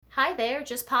Hi there,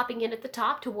 just popping in at the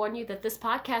top to warn you that this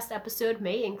podcast episode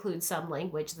may include some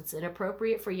language that's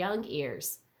inappropriate for young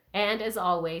ears. And as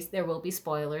always, there will be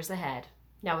spoilers ahead.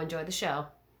 Now enjoy the show.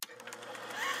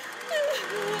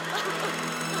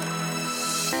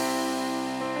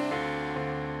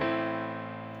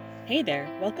 Hey there,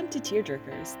 welcome to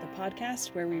Tearjerkers, the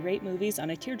podcast where we rate movies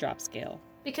on a teardrop scale.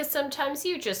 Because sometimes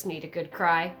you just need a good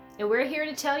cry, and we're here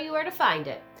to tell you where to find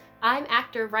it. I'm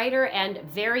actor, writer, and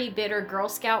very bitter Girl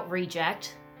Scout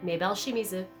reject, Maybelle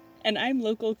Shimizu. And I'm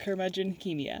local curmudgeon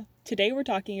Kimia. Today we're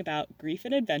talking about grief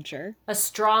and adventure, A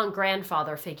strong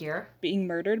grandfather figure, being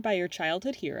murdered by your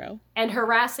childhood hero, and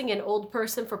harassing an old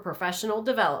person for professional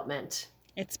development.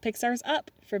 It's Pixar's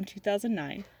Up from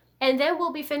 2009. And then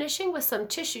we'll be finishing with some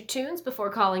tissue tunes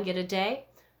before calling it a day.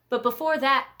 But before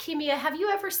that, Kimia, have you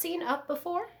ever seen Up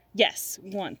before? Yes,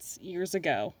 once, years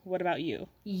ago. What about you?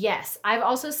 Yes, I've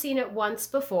also seen it once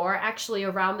before, actually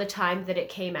around the time that it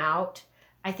came out.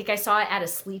 I think I saw it at a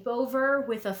sleepover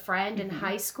with a friend in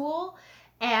high school.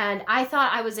 And I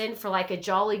thought I was in for like a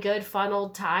jolly good, fun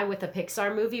old time with a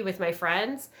Pixar movie with my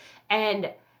friends.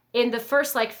 And in the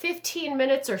first like 15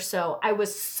 minutes or so, I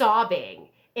was sobbing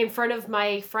in front of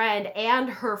my friend and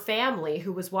her family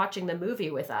who was watching the movie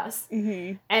with us.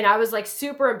 Mm-hmm. And I was like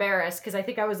super embarrassed because I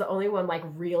think I was the only one like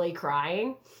really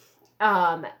crying.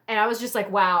 And I was just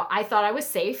like, wow, I thought I was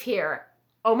safe here.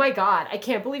 Oh my God, I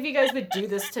can't believe you guys would do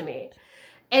this to me.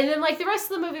 And then like the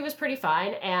rest of the movie was pretty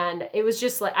fine. And it was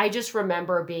just like, I just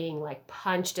remember being like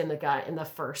punched in the gut in the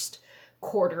first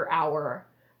quarter hour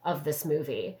of this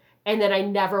movie. And then I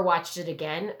never watched it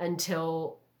again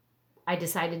until I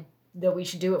decided that we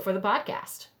should do it for the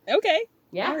podcast. Okay.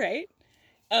 Yeah. All right.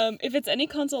 If it's any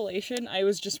consolation, I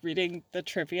was just reading the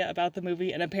trivia about the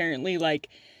movie, and apparently, like,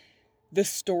 the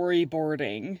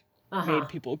storyboarding made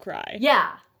people cry.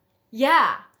 Yeah.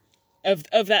 Yeah. Of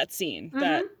that scene,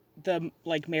 that the,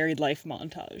 like, married life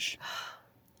montage.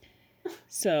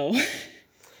 So,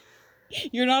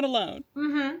 you're not alone.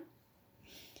 I'm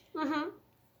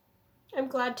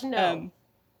glad to know.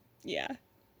 Yeah.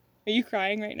 Are you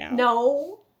crying right now?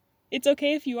 No. It's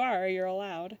okay if you are. You're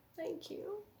allowed. Thank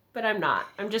you. But I'm not.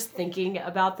 I'm just thinking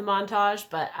about the montage,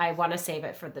 but I want to save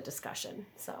it for the discussion,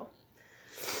 so.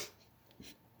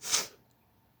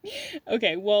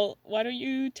 Okay, well, why don't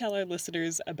you tell our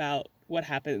listeners about what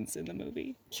happens in the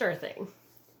movie? Sure thing.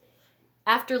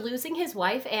 After losing his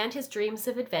wife and his dreams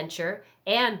of adventure,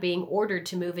 and being ordered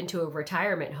to move into a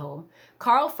retirement home,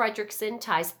 Carl Fredricksen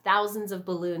ties thousands of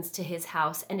balloons to his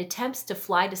house and attempts to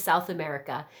fly to South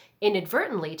America,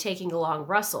 inadvertently taking along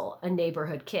Russell, a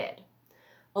neighborhood kid.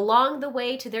 Along the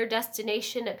way to their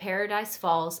destination at Paradise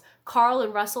Falls, Carl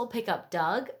and Russell pick up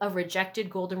Doug, a rejected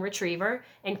golden retriever,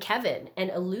 and Kevin, an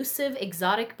elusive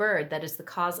exotic bird that is the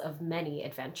cause of many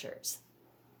adventures.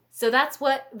 So that's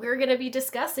what we're going to be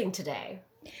discussing today.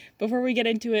 Before we get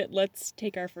into it, let's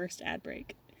take our first ad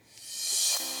break.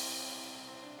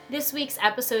 This week's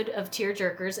episode of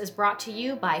Tearjerkers is brought to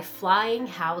you by Flying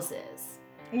Houses.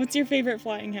 What's your favorite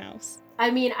flying house?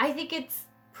 I mean, I think it's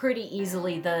pretty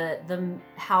easily the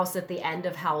house at the end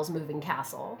of Howl's Moving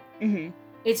Castle. Mm-hmm.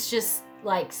 It's just,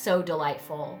 like, so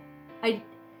delightful. I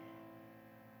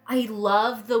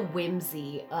love the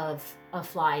whimsy of a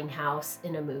flying house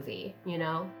in a movie, you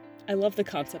know? I love the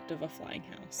concept of a flying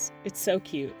house. It's so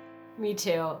cute. Me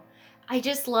too. I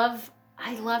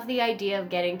love the idea of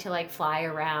getting to like fly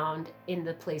around in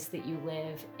the place that you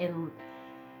live and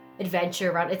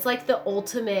adventure around. It's like the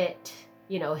ultimate,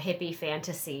 you know, hippie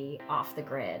fantasy off the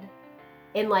grid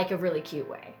in like a really cute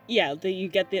way. Yeah, you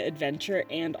get the adventure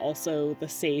and also the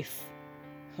safe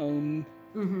home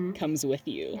comes with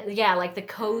you. Yeah, like the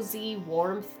cozy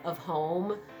warmth of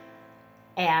home.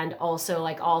 And also,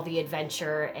 like, all the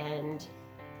adventure, and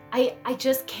I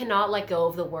just cannot let go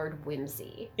of the word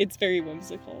whimsy. It's very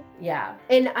whimsical. Yeah.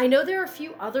 And I know there are a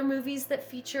few other movies that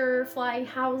feature flying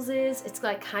houses. It's,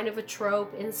 like, kind of a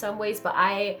trope in some ways, but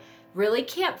I really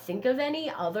can't think of any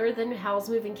other than Howl's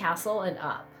Moving Castle and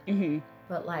Up. Mm-hmm.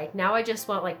 But, like, now I just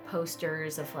want, like,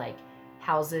 posters of, like,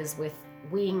 houses with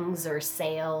wings or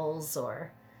sails or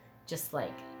just,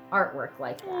 like, artwork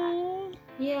like that. Aww,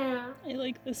 Yeah. I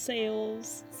like the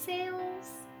sails. Sails.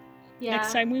 Yeah.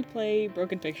 Next time we play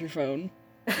Broken Picture Phone,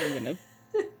 we're gonna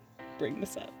bring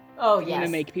this up. Oh, We're yes. gonna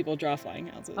make people draw flying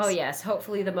houses. Oh, yes.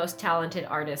 Hopefully the most talented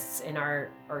artists in our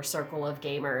circle of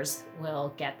gamers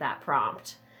will get that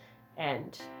prompt.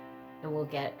 And we'll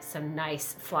get some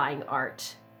nice flying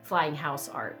house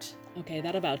art. Okay,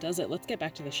 that about does it. Let's get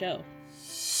back to the show.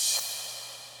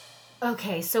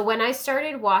 Okay, so when I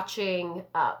started watching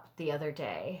Up the other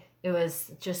day, it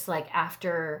was just like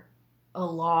after a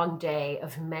long day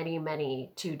of many,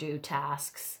 many to-do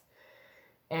tasks.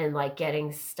 and like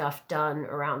getting stuff done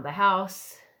around the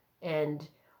house. And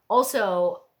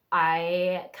also,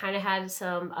 I kind of had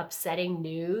some upsetting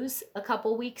news a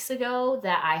couple weeks ago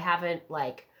that I haven't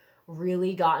like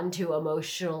really gotten to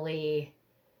emotionally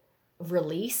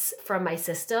release from my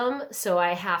system. So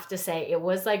I have to say it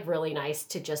was like really nice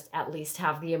to just at least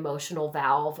have the emotional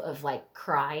valve of like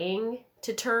crying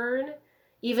to turn,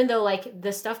 even though like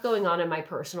the stuff going on in my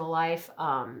personal life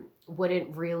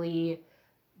wouldn't really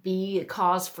be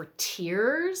cause for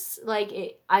tears.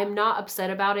 Like I'm not upset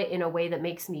about it in a way that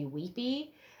makes me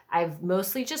weepy. I've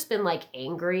mostly just been like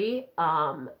angry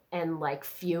and like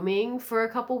fuming for a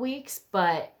couple weeks,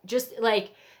 but just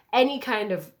like any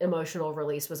kind of emotional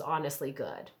release was honestly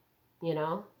good, you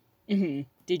know? Mm-hmm.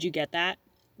 Did you get that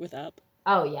with Up?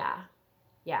 Oh yeah.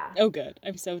 Yeah. Oh good.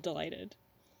 I'm so delighted.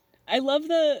 I love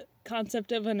the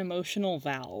concept of an emotional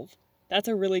valve. That's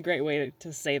a really great way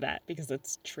to say that because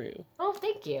it's true. Oh,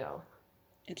 thank you.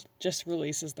 It just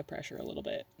releases the pressure a little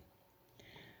bit.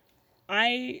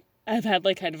 I have had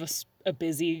like kind of a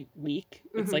busy week.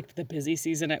 Mm-hmm. It's like the busy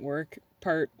season at work,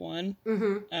 part 1.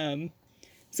 Mm-hmm.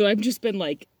 So I've just been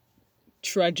like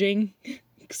trudging,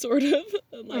 sort of.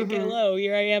 I'm like, mm-hmm. Hello,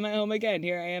 here I am at home again.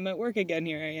 Here I am at work again.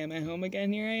 Here I am at home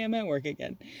again. Here I am at work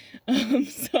again.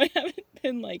 So I haven't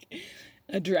been like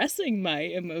addressing my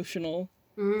emotional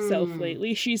self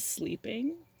lately. She's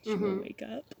sleeping. She will wake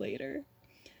up later.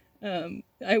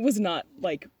 I was not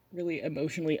like really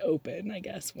emotionally open, I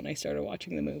guess, when I started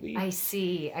watching the movie. I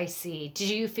see. Did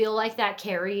you feel like that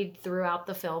carried throughout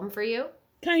the film for you?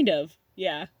 Kind of,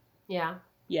 yeah. Yeah.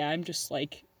 Yeah, I'm just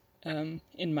like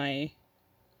in my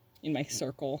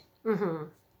circle. Mm-hmm.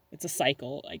 It's a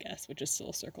cycle, I guess, which is still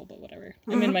a circle, but whatever.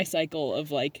 Mm-hmm. I'm in my cycle of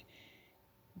like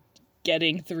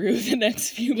getting through the next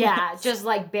few months. Yeah, just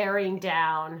like bearing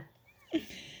down,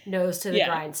 nose to the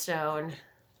grindstone.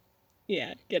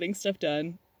 Yeah, getting stuff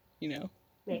done, you know.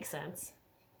 Makes sense.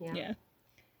 Yeah.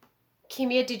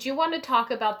 Kimia, did you want to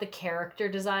talk about the character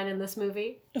design in this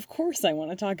movie? Of course I want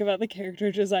to talk about the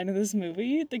character design of this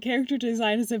movie. The character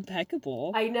design is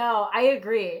impeccable. I know. I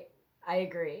agree.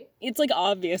 It's like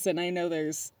obvious, and I know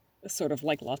there's sort of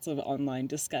like lots of online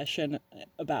discussion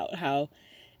about how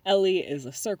Ellie is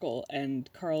a circle and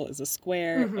Carl is a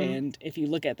square, and if you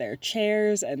look at their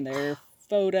chairs and their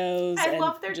photos I and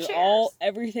love their chairs.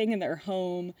 Everything in their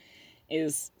home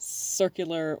is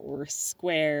circular or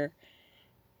square.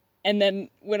 And then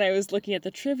when I was looking at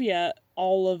the trivia,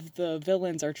 all of the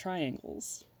villains are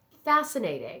triangles.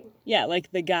 Fascinating. Yeah,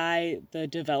 like the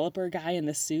developer guy in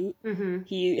the suit,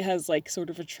 he has like sort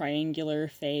of a triangular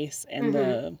face, and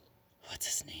what's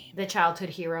his name? The childhood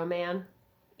hero man.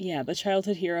 Yeah, the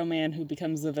childhood hero man who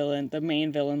becomes the villain, the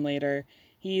main villain later.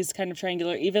 He's kind of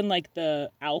triangular. Even like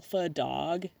the alpha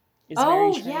dog is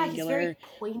very triangular. Yeah, he's very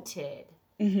pointed.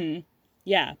 Mm-hmm.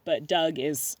 Yeah, but Doug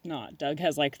is not. Doug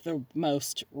has like the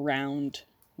most round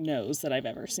nose that I've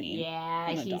ever seen. Yeah,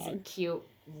 he's a cute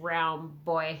round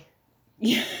boy.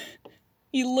 Yeah,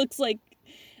 he looks like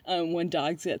when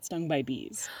dogs get stung by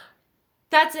bees.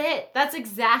 That's it. That's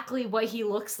exactly what he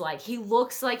looks like. He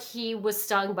looks like he was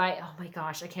stung by... Oh my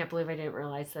gosh, I can't believe I didn't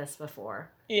realize this before.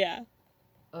 Yeah.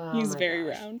 Oh, he's very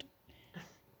round.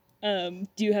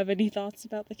 Do you have any thoughts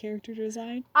about the character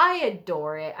design? I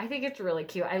adore it. I think it's really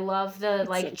cute. I love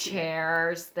the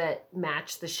chairs that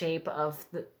match the shape of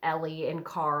Ellie and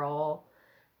Carl.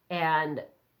 And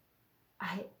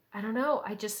I don't know.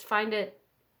 I just find it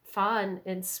fun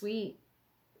and sweet.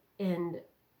 And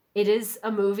it is a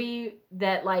movie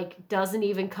that like doesn't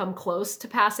even come close to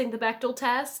passing the Bechdel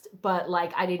test, but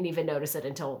like I didn't even notice it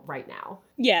until right now.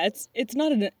 Yeah, it's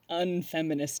not an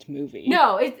unfeminist movie.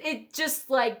 No, it just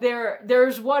like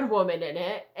there's one woman in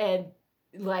it, and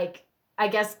like I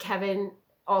guess Kevin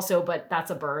also, but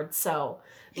that's a bird, so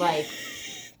like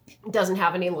doesn't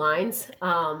have any lines.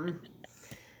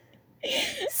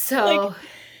 So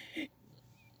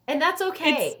and that's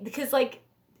okay because like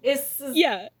it's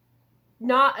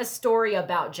not a story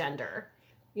about gender,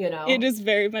 you know? It is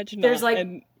very much not. There's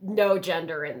like no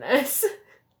gender in this.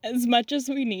 As much as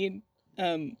we need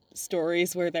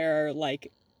stories where there are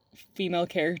like female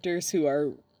characters who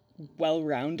are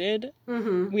well-rounded,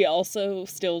 we also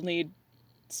still need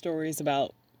stories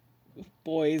about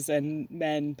boys and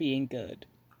men being good.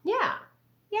 Yeah.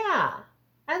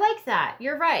 I like that.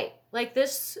 You're right. Like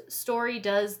this story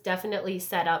does definitely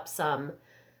set up some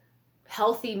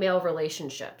healthy male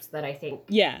relationships that I think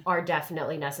are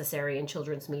definitely necessary in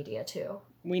children's media too.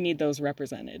 We need those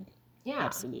represented. Yeah.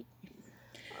 Absolutely.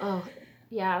 Oh,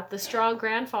 yeah. The strong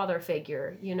grandfather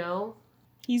figure, you know?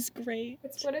 He's great.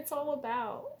 It's what it's all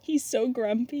about. He's so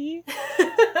grumpy.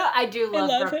 I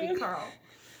love grumpy him. Carl.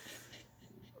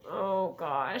 Oh,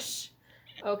 gosh.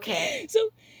 Okay. So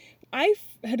I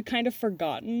had kind of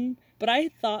forgotten, but I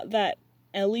thought that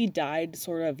Ellie died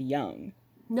sort of young.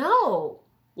 No.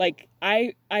 Like,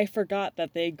 I forgot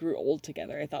that they grew old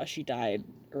together. I thought she died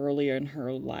earlier in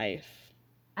her life.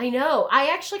 I know. I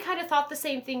actually kind of thought the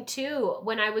same thing too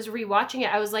when I was rewatching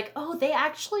it. I was like, oh, they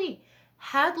actually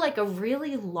had like a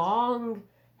really long,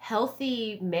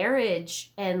 healthy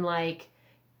marriage, and like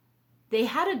they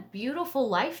had a beautiful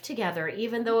life together,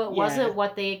 even though it wasn't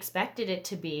what they expected it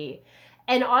to be.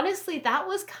 And honestly, that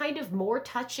was kind of more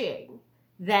touching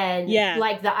than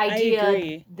like the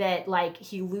idea that like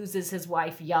he loses his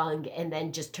wife young and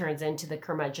then just turns into the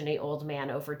curmudgeon old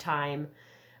man over time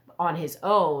on his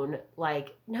own.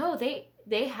 Like, no,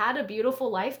 they had a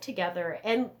beautiful life together.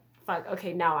 And fuck,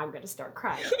 okay, now I'm gonna start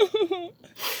crying.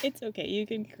 It's okay, you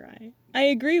can cry. I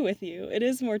agree with you. It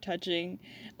is more touching.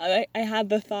 I had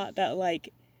the thought that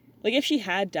like if she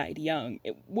had died young,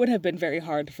 it would have been very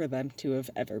hard for them to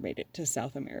have ever made it to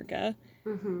South America.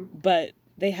 Mm-hmm. But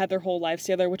they had their whole lives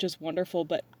together, which is wonderful,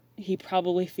 but he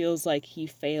probably feels like he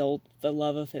failed the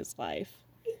love of his life.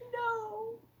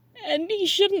 No. And he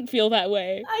shouldn't feel that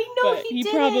way. I know, but he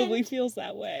probably feels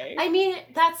that way. I mean,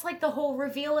 that's like the whole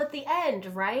reveal at the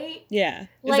end, right? Yeah.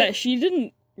 Like, is that she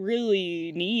didn't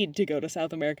really need to go to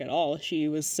South America at all. She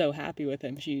was so happy with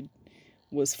him. She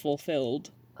was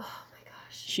fulfilled. Oh my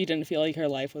gosh. She didn't feel like her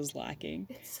life was lacking.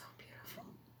 It's so beautiful.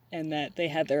 And that they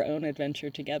had their own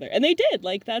adventure together. And they did.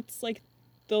 Like, that's like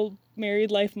the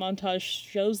married life montage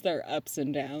shows their ups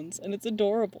and downs. And it's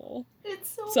adorable.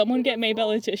 It's so Someone beautiful. get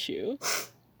Maybelle a tissue.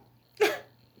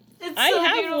 It's I so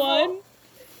have beautiful. One.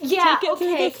 Yeah,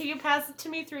 okay. Can you pass it to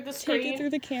me through the screen? Take it through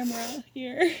the camera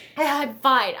here. I'm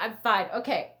fine.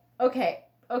 Okay.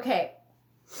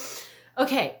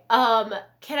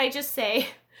 Can I just say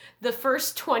the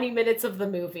first 20 minutes of the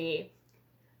movie,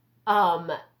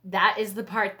 that is the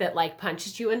part that like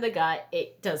punches you in the gut.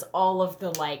 It does all of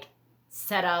the like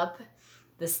setup,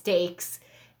 the stakes.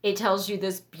 It tells you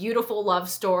this beautiful love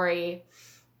story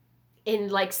in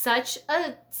like such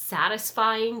a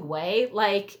satisfying way.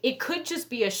 Like it could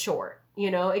just be a short, you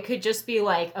know, it could just be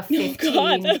like a 15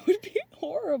 God, that would be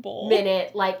horrible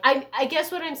minute. Like I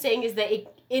guess what I'm saying is that it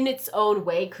in its own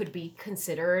way could be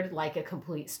considered like a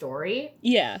complete story.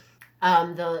 Yeah.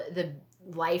 The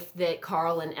life that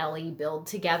Carl and Ellie build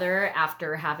together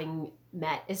after having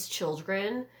met as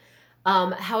children.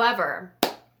 However,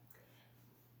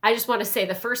 I just want to say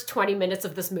the first 20 minutes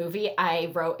of this movie,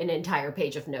 I wrote an entire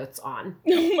page of notes on.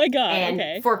 Oh my God, and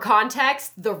okay. For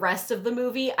context, the rest of the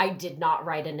movie, I did not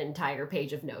write an entire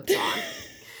page of notes on.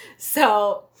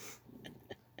 So,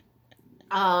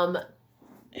 okay,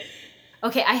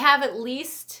 I have at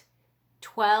least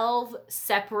 12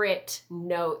 separate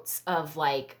notes of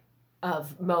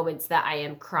moments that I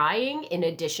am crying, in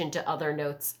addition to other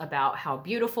notes about how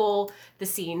beautiful the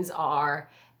scenes are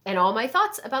and all my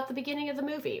thoughts about the beginning of the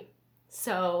movie.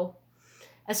 So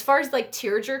as far as like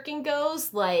tear jerking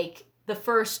goes, like the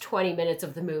first 20 minutes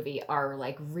of the movie are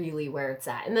like really where it's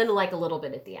at. And then like a little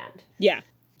bit at the end. Yeah.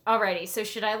 Alrighty, so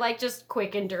should I like just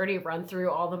quick and dirty run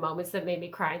through all the moments that made me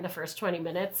cry in the first 20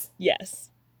 minutes? Yes.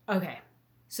 Okay.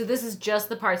 So this is just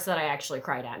the parts that I actually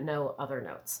cried at, no other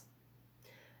notes.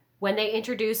 When they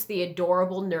introduced the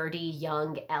adorable, nerdy,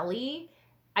 young Ellie,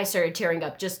 I started tearing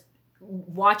up just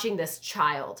watching this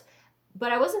child.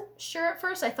 But I wasn't sure at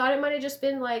first. I thought it might have just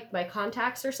been like my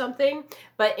contacts or something.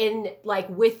 But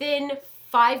within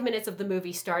 5 minutes of the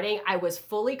movie starting, I was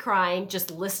fully crying just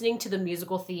listening to the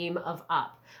musical theme of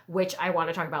Up, which I want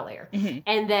to talk about later. Mm-hmm.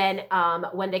 And then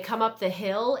when they come up the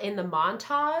hill in the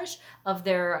montage of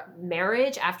their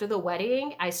marriage after the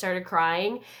wedding, I started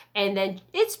crying. And then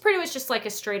it's pretty much just like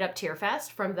a straight up tear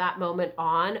fest from that moment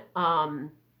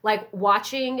on. Like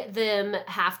watching them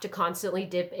have to constantly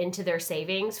dip into their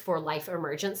savings for life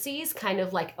emergencies kind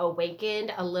of like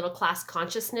awakened a little class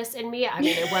consciousness in me. I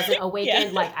mean, it wasn't awakened,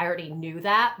 yeah. Like I already knew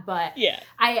that, but yeah.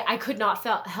 I could not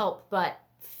help but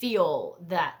feel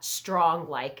that strong,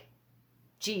 like,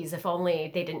 geez, if only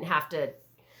they didn't have to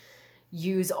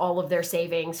use all of their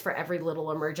savings for every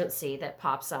little emergency that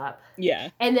pops up. Yeah.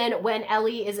 And then when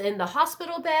Ellie is in the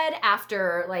hospital bed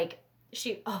after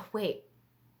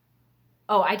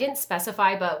I didn't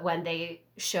specify, but when they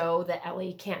show that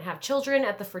Ellie can't have children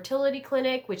at the fertility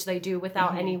clinic, which they do without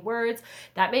mm-hmm. any words,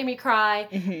 that made me cry.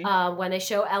 Mm-hmm. When they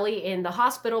show Ellie in the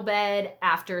hospital bed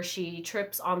after she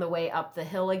trips on the way up the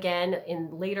hill again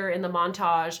later in the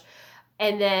montage.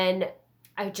 And then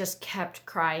I just kept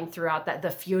crying throughout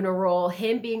the funeral,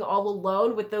 him being all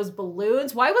alone with those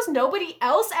balloons. Why was nobody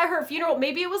else at her funeral?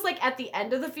 Maybe it was like at the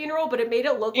end of the funeral, but it made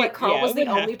it look like Carl was the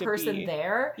only person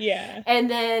there. Yeah.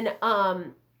 And then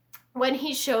when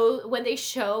they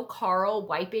show Carl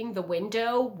wiping the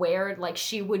window where like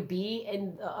she would be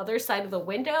in the other side of the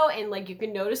window, and like you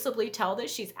can noticeably tell that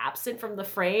she's absent from the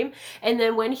frame, and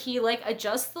then when he like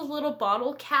adjusts the little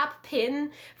bottle cap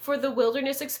pin for the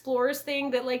Wilderness Explorers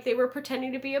thing that like they were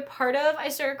pretending to be a part of, I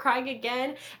started crying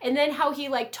again. And then how he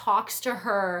like talks to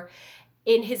her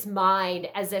in his mind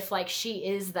as if like she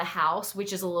is the house,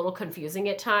 which is a little confusing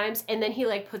at times, and then he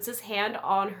like puts his hand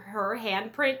on her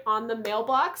handprint on the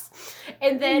mailbox,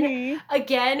 and then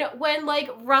again when like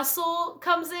Russell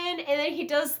comes in and then he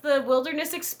does the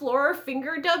Wilderness Explorer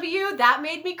finger W, that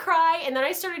made me cry. And then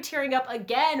I started tearing up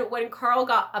again when Carl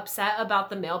got upset about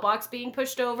the mailbox being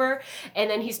pushed over, and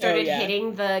then he started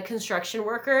hitting the construction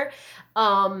worker.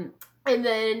 And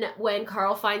then when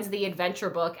Carl finds the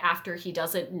adventure book after he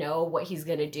doesn't know what he's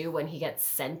going to do when he gets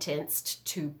sentenced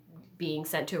to being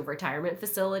sent to a retirement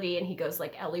facility, and he goes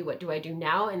like, Ellie, what do I do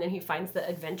now? And then he finds the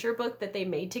adventure book that they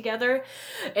made together,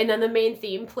 and then the main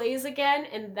theme plays again,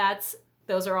 and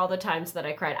those are all the times that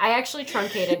I cried. I actually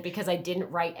truncated because I didn't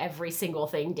write every single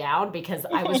thing down because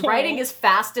I was writing as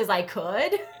fast as I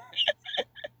could.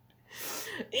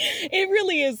 It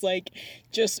really is like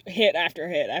just hit after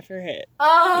hit after hit.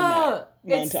 Oh,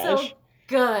 it's so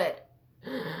good.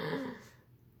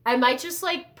 I might just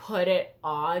like put it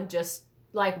on, just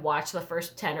like watch the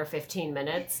first 10 or 15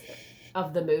 minutes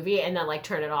of the movie and then like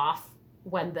turn it off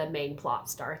when the main plot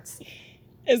starts.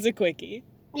 As a quickie.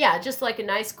 Yeah, just like a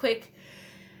nice quick,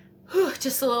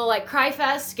 just a little like cry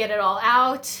fest, get it all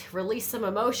out, release some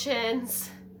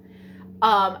emotions.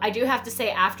 I do have to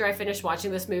say, after I finished watching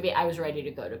this movie, I was ready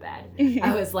to go to bed.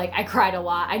 I was like, I cried a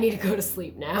lot. I need to go to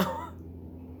sleep now.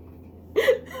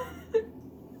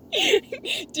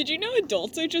 Did you know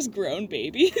adults are just grown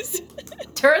babies?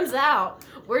 Turns out,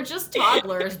 we're just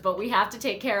toddlers, but we have to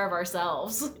take care of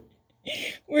ourselves.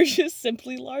 We're just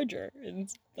simply larger and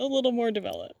a little more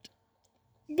developed.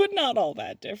 But not all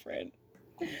that different.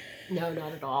 No,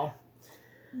 not at all.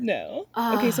 No.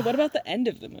 Okay, so what about the end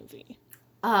of the movie?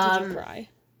 Did you cry?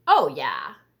 Oh,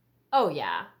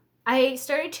 yeah. I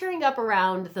started tearing up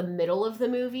around the middle of the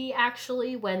movie,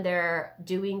 actually, when they're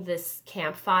doing this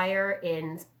campfire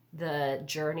in the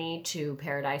journey to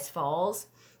Paradise Falls,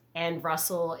 and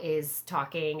Russell is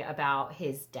talking about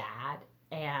his dad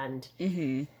and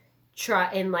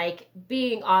and like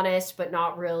being honest but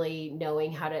not really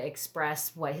knowing how to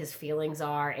express what his feelings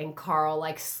are, and Carl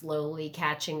like slowly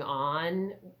catching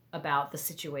on about the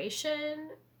situation.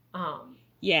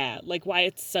 Yeah, like why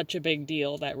it's such a big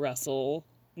deal that Russell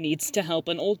needs to help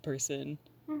an old person.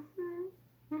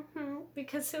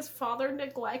 Because his father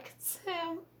neglects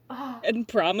him. And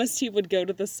promised he would go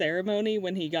to the ceremony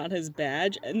when he got his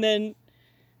badge, and then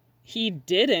he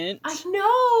didn't. I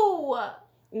know!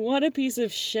 What a piece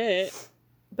of shit.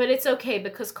 But it's okay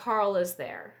because Carl is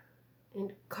there.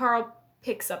 And Carl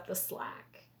picks up the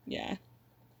slack. Yeah.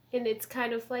 And it's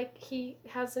kind of like he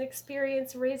has an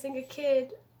experience raising a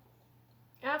kid.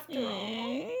 After all.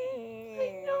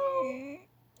 I know.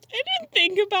 I didn't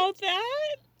think about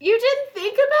that. You didn't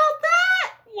think about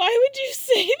that? Why would you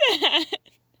say that?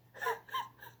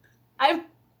 I'm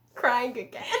crying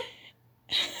again.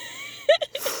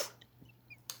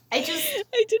 I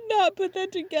did not put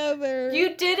that together.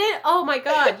 You didn't? Oh my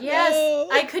god, yes. No.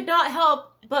 I could not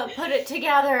help but put it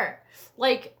together.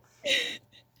 Like,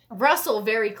 Russell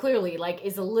very clearly, like,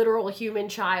 is a literal human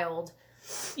child.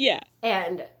 Yeah.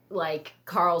 And like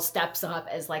Carl steps up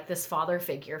as like this father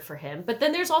figure for him. But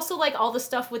then there's also like all the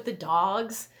stuff with the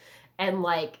dogs, and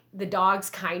like the dogs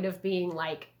kind of being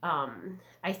like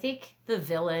I think the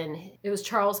villain, it was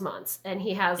Charles Muntz, and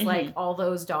he has like all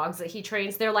those dogs that he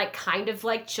trains. They're like kind of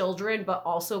like children but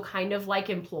also kind of like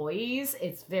employees.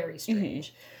 It's very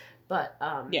strange. But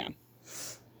yeah.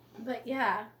 But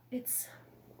yeah, it's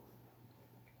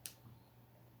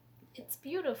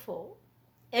beautiful.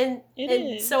 And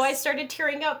so I started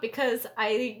tearing up because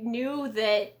I knew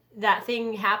that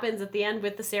thing happens at the end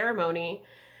with the ceremony.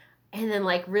 And then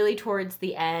like really towards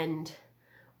the end,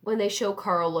 when they show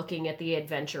Carl looking at the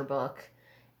adventure book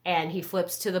and he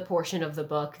flips to the portion of the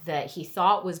book that he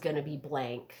thought was going to be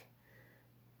blank,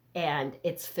 and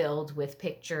it's filled with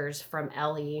pictures from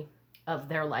Ellie of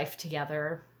their life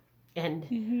together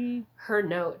and her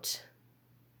note.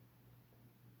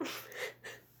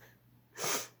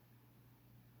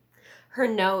 Her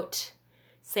note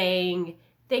saying,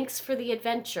 "Thanks for the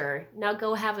adventure. Now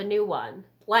go have a new one."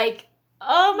 Like,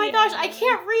 oh my gosh, I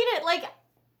can't read it. Like,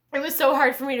 it was so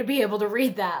hard for me to be able to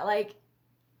read that. Like,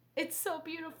 it's so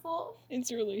beautiful.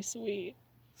 It's really sweet.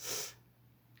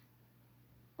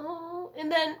 Oh,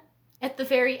 and then at the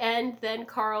very end, then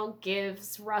Carl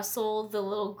gives Russell the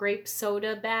little grape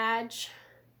soda badge.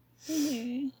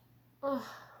 Mm-hmm. Oh,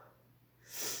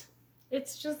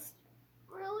 it's just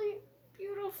really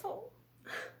beautiful.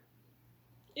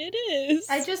 It is.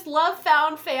 I just love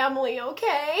found family, okay?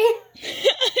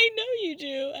 I know you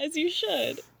do, as you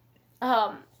should.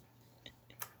 But,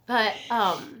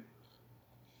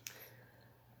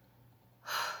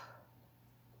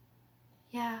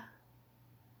 yeah.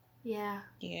 Yeah.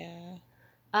 Yeah.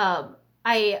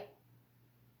 I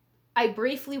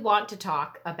briefly want to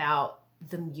talk about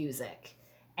the music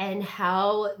and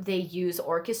how they use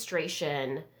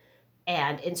orchestration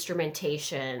and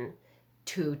instrumentation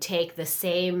to take the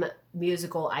same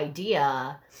musical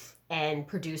idea and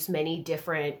produce many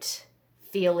different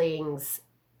feelings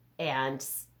and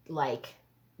like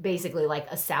basically like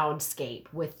a soundscape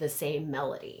with the same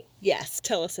melody. Yes,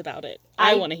 tell us about it.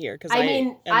 I want to hear because I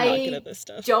am not good at this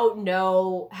stuff. Don't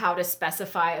know how to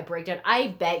specify a breakdown. I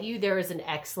bet you there is an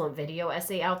excellent video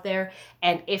essay out there,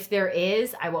 and if there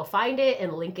is, I will find it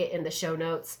and link it in the show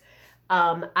notes.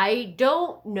 I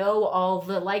don't know all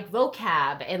the like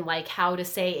vocab and like how to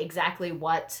say exactly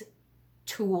what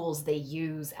tools they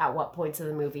use at what points of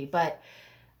the movie, but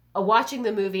watching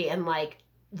the movie and like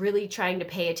really trying to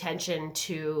pay attention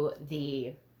to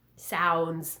the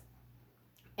sounds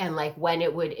and like when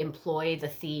it would employ the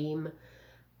theme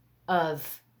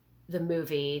of the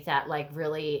movie, that like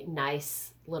really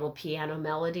nice little piano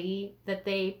melody that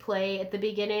they play at the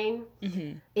beginning.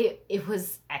 Mm-hmm. It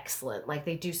was excellent. Like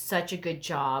they do such a good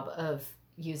job of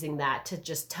using that to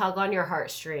just tug on your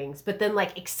heartstrings, but then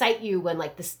like excite you when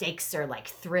like the stakes are like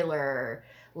thriller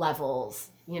levels,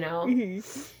 you know?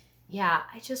 Mm-hmm. Yeah,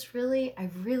 I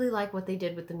really like what they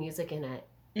did with the music in it.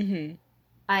 Mm-hmm.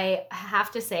 I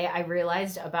have to say, I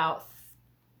realized about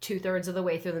 2/3 of the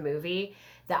way through the movie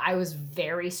that I was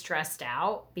very stressed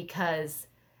out because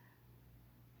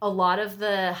a lot of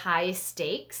the high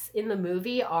stakes in the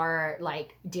movie are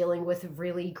like dealing with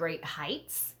really great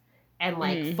heights and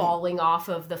like falling off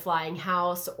of the flying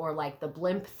house or like the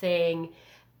blimp thing.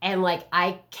 And like,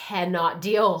 I cannot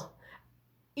deal.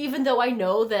 Even though I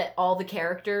know that all the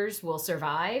characters will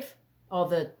survive, all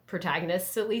the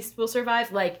protagonists at least will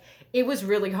survive, like it was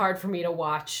really hard for me to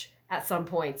watch at some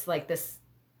points, like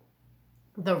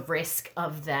the risk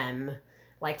of them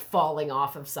like falling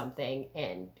off of something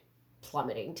and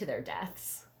plummeting to their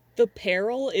deaths. The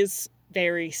peril is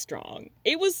very strong.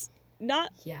 It was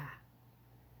not. Yeah.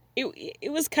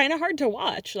 It was kind of hard to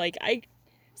watch. Like I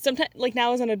sometimes, like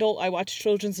now as an adult, I watch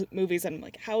children's movies and I'm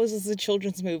like, how is this a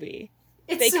children's movie?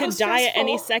 They So could die at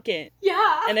any stressful. second.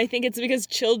 Yeah. And I think it's because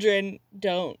children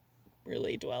don't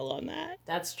really dwell on that.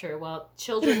 That's true. Well,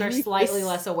 children are slightly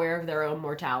less aware of their own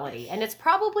mortality, and it's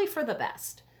probably for the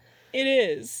best. It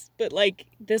is. But like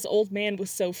this old man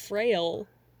was so frail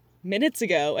minutes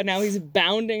ago and now he's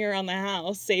bounding around the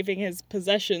house saving his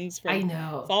possessions from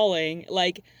falling.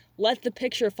 Like, let the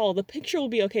picture fall. The picture will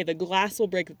be okay. The glass will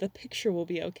break. The picture will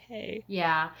be okay.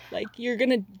 Yeah. Like, you're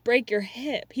gonna break your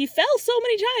hip. He fell so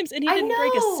many times and he didn't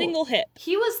break a single hip.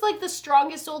 He was like the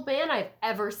strongest old man I've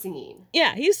ever seen.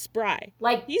 Yeah, he's spry.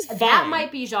 Like, he's fine. That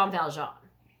might be Jean Valjean.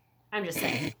 I'm just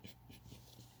saying.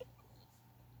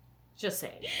 Just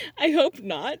saying. I hope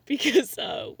not, because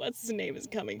what's his name is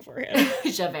coming for him.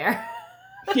 Javert.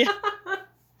 Yeah.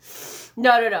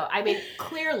 No. I mean,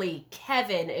 clearly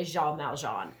Kevin is Jean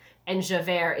Valjean and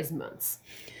Javert is Muntz.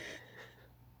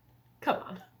 Come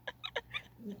on.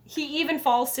 He even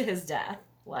falls to his death.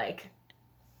 Like,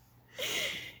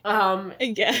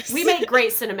 I guess. We make great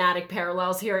cinematic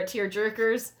parallels here at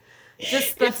Tearjerkers.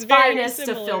 Just the finest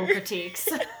of film critiques.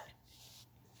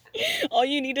 All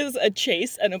you need is a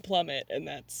chase and a plummet, and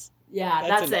that's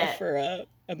enough it for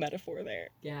a metaphor there.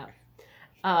 Yeah.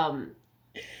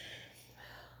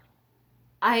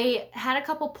 I had a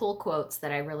couple pull quotes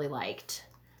that I really liked.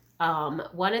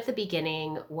 One at the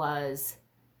beginning was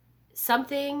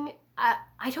something,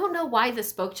 I don't know why this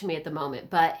spoke to me at the moment,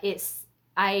 but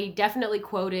I definitely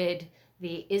quoted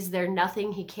 "Is there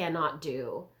nothing he cannot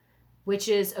do?" which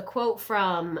is a quote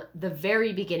from the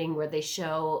very beginning where they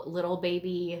show little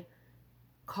baby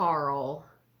Carl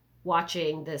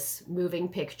watching this moving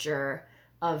picture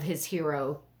of his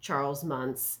hero, Charles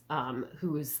Muntz,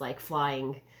 who's like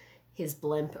flying his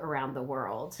blimp around the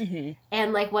world. Mm-hmm.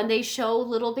 And like when they show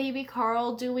little baby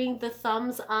Carl doing the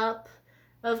thumbs up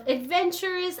of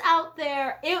adventure is out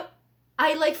there,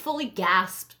 I like fully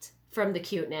gasped from the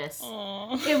cuteness.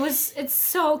 Aww. It's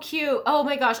so cute. Oh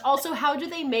my gosh. Also, how do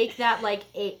they make that like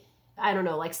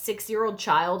 6-year-old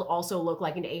child also look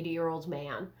like an 80-year-old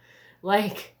man?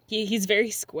 Like, he's very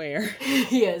square.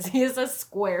 He is a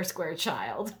square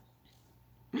child.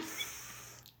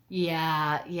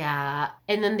 Yeah.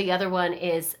 And then the other one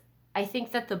is, I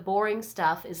think that the boring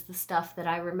stuff is the stuff that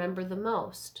I remember the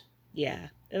most. Yeah,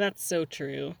 that's so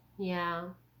true. Yeah.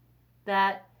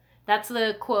 That's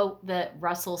the quote that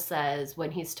Russell says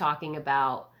when he's talking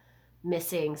about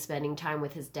missing spending time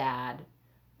with his dad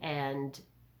and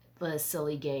the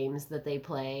silly games that they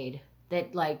played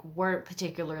that like weren't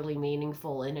particularly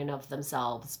meaningful in and of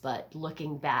themselves, but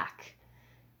looking back,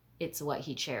 it's what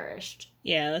he cherished.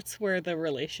 Yeah, that's where the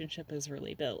relationship is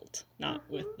really built, not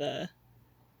with the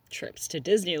trips to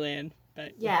Disneyland,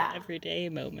 but with everyday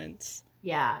moments.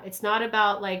 Yeah, it's not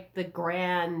about like the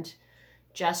grand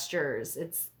gestures.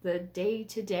 It's the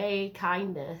day-to-day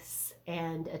kindness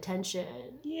and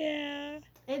attention. Yeah.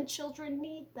 And children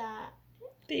need that.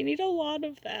 They need a lot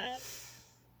of that.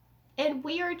 And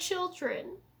we are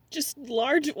children. Just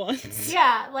large ones.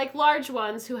 Yeah, like large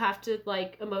ones who have to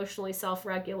like emotionally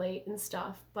self-regulate and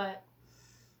stuff. But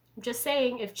I'm just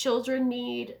saying, if children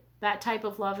need that type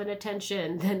of love and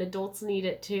attention, then adults need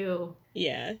it too.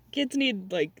 Yeah, kids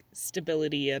need like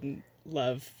stability and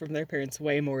love from their parents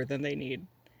way more than they need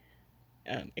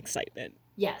excitement.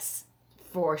 Yes,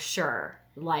 for sure.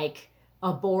 Like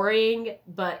a boring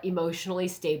but emotionally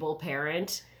stable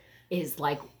parent is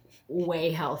like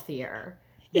way healthier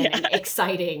than an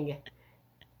exciting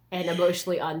and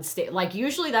emotionally unstable. Like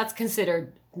usually that's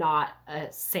considered not a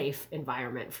safe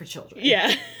environment for children.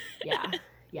 Yeah.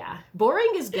 Yeah.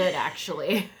 Boring is good,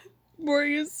 actually.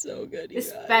 Boring is so good,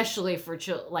 especially for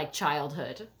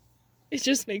childhood. It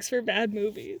just makes for bad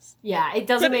movies. Yeah, it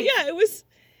doesn't make... Yeah, it was...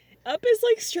 Up is,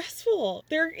 like, stressful.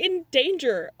 They're in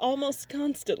danger almost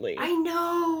constantly. I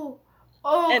know!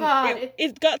 Oh, God.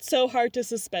 It got so hard to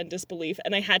suspend disbelief,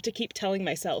 and I had to keep telling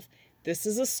myself, this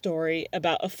is a story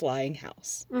about a flying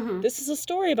house. Mm-hmm. This is a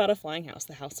story about a flying house.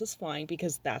 The house is flying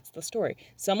because that's the story.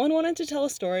 Someone wanted to tell a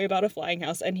story about a flying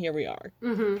house, and here we are.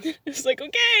 Mm-hmm. It was like,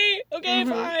 okay,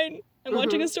 fine. I'm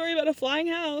watching a story about a flying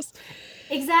house.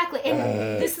 Exactly.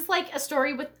 And this is like a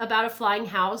story about a flying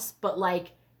house, but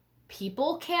like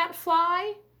people can't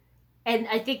fly. And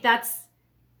I think that's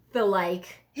the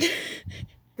like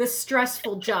the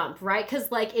stressful jump, right?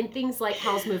 Because like in things like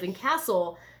Howl's Moving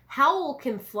Castle, Howl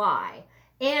can fly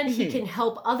and he can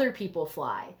help other people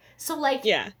fly. So like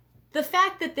the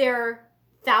fact that they're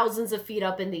thousands of feet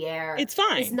up in the air, it's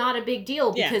fine. It's not a big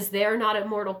deal because they're not at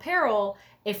mortal peril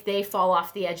if they fall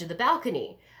off the edge of the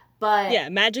balcony. But yeah,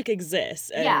 magic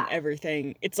exists and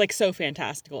everything. It's like so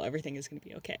fantastical. Everything is going to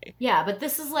be okay. Yeah, but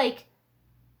this is like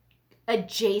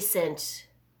adjacent.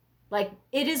 Like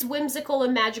it is whimsical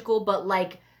and magical, but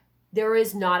like there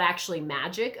is not actually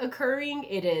magic occurring.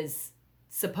 It is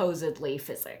supposedly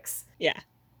physics. Yeah.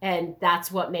 And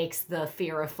that's what makes the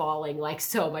fear of falling like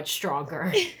so much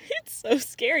stronger. It's so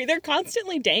scary. They're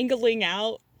constantly dangling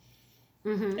out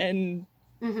and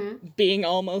being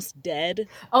almost dead.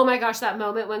 Oh my gosh, that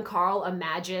moment when Carl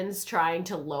imagines trying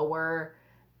to lower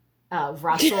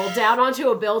Russell down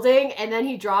onto a building and then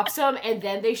he drops him and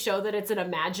then they show that it's an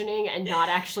imagining and not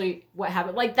actually what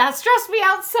happened. Like that stressed me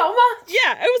out so much.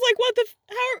 Yeah, I was like, what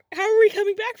how are we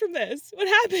coming back from this? What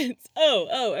happens?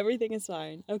 Oh, everything is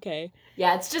fine. Okay.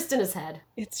 Yeah, it's just in his head.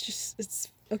 It's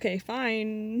okay,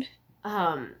 fine.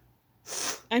 I'm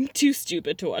too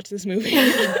stupid to watch this movie.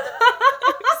 I'm sorry.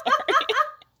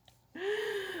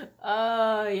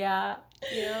 Oh, yeah.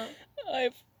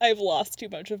 I've lost too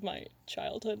much of my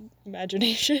childhood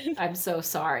imagination. I'm so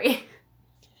sorry.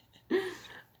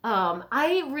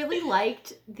 I really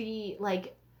liked the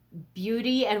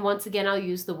beauty, and once again I'll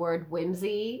use the word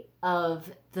whimsy,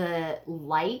 of the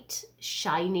light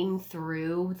shining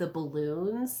through the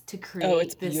balloons to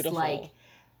create this beautiful.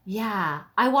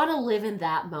 I want to live in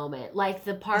that moment. Like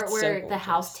the part where the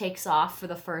house takes off for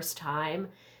the first time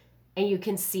and you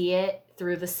can see it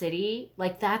through the city.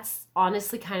 Like that's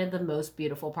honestly kind of the most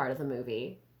beautiful part of the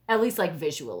movie. At least like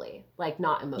visually, like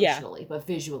not emotionally, but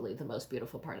visually the most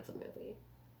beautiful part of the movie.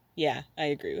 Yeah, I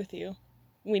agree with you.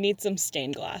 We need some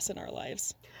stained glass in our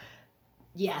lives.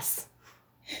 Yes.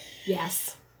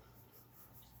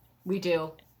 We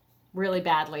do. Really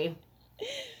badly.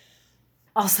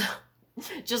 Also,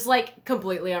 just like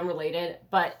completely unrelated,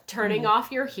 but turning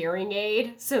off your hearing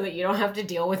aid so that you don't have to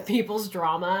deal with people's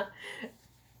drama.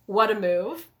 What a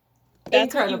move. That's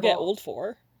Incredible. What you get old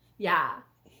for. Yeah.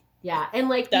 And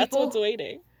like that's what's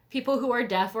waiting. People who are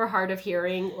deaf or hard of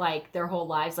hearing like their whole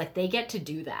lives, like they get to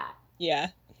do that. Yeah.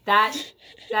 That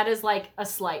is like a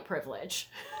slight privilege.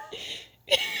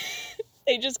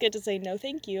 They just get to say no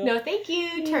thank you. No thank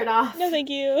you. Turn off. No thank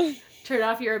you. Turn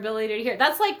off your ability to hear.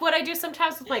 That's like what I do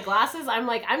sometimes with my glasses. I'm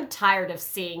like, I'm tired of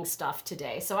seeing stuff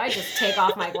today. So I just take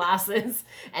off my glasses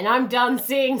and I'm done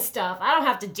seeing stuff. I don't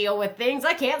have to deal with things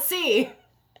I can't see.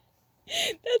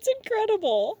 That's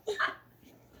incredible.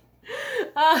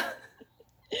 Uh,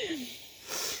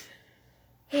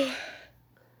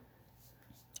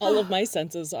 All of my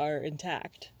senses are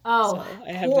intact. oh, So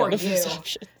I have poor none of those you.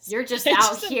 options. You're just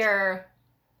out here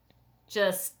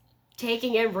just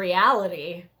taking in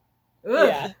reality. Ugh.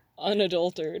 Yeah,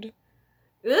 unadulterated.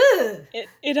 Ugh.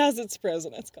 It has its pros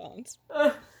and its cons.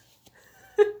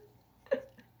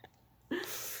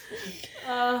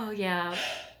 Oh, yeah.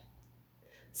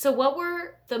 So what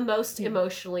were the most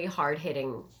emotionally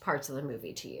hard-hitting parts of the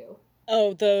movie to you?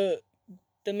 Oh, the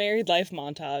married life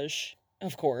montage,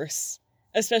 of course.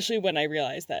 Especially when I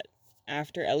realized that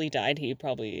after Ellie died, he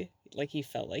probably, like, he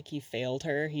felt like he failed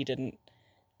her. He didn't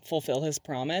fulfill his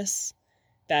promise.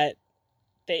 That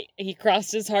he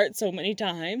crossed his heart so many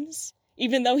times,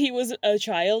 even though he was a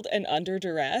child and under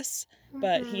duress,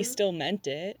 but he still meant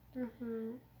it.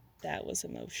 That was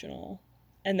emotional.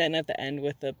 And then at the end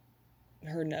with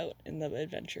her note in the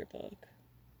adventure book.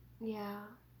 Yeah.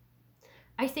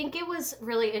 I think it was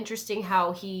really interesting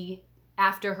how he,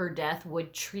 after her death,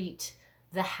 would treat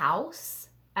the house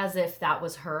as if that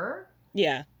was her.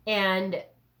 Yeah. And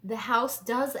the house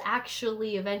does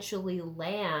actually eventually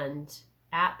land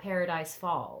at Paradise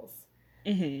Falls.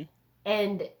 Mm-hmm.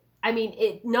 And I mean,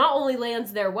 it not only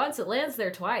lands there once, it lands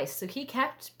there twice. So he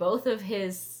kept both of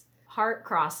his heart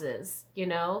crosses, you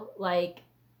know? Like,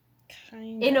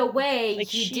 kind in a of. way, like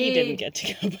he didn't get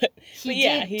to go, but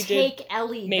yeah, he take did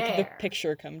Ellie make there. the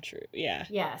picture come true. Yeah.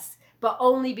 Yes, but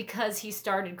only because he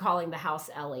started calling the house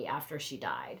Ellie after she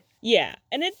died. Yeah,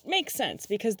 and it makes sense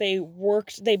because they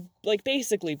like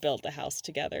basically built the house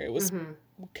together. It was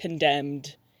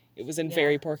condemned. It was in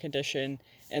very poor condition,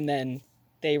 and then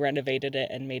they renovated it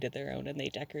and made it their own, and they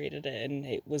decorated it, and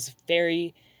it was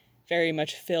very, very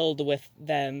much filled with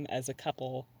them as a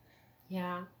couple.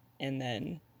 Yeah. And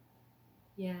then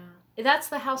that's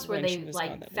the house where they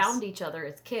gone, found each other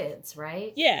as kids,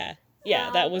 right? Yeah.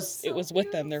 That was so it was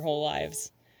with them their whole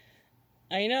lives.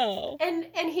 I know. And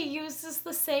he uses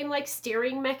the same like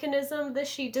steering mechanism that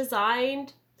she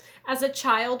designed as a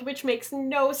child, which makes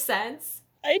no sense.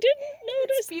 I didn't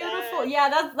notice. It's beautiful. That.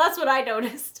 Yeah, that's what I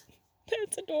noticed.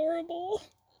 That's adorable.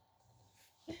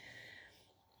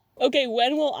 Okay,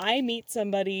 when will I meet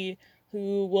somebody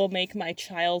who will make my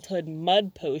childhood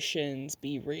mud potions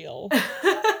be real?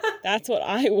 That's what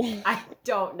I want. I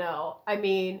don't know. I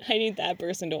mean, I need that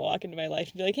person to walk into my life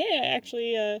and be like, hey, I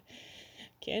actually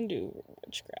can do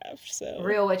witchcraft. So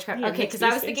real witchcraft. Okay, because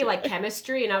I was thinking like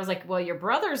chemistry, and I was like, well, your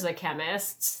brother's a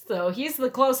chemist, so he's the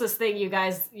closest thing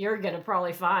you're gonna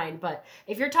probably find. But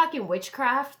if you're talking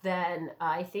witchcraft, then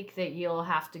I think that you'll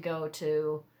have to go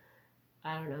to,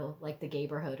 I don't know, like the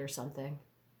Gayborhood or something.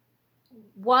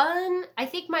 I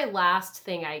think my last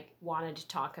thing I wanted to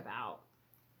talk about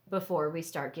before we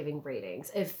start giving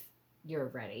ratings, if you're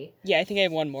ready. Yeah, I think I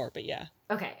have one more, but yeah.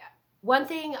 Okay. One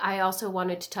thing I also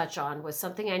wanted to touch on was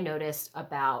something I noticed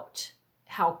about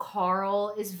how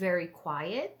Carl is very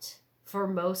quiet for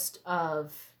most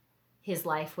of his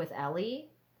life with Ellie,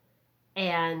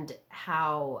 and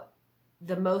how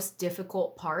the most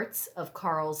difficult parts of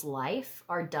Carl's life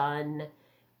are done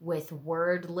with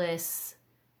wordless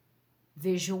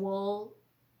visual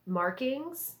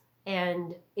markings.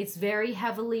 And it's very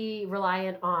heavily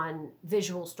reliant on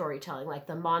visual storytelling, like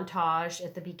the montage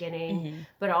at the beginning,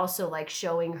 but also like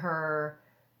showing her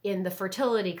in the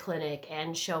fertility clinic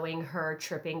and showing her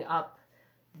tripping up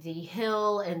the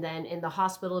hill and then in the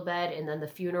hospital bed and then the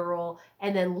funeral.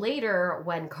 And then later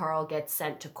when Carl gets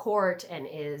sent to court and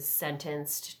is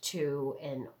sentenced to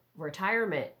an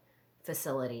retirement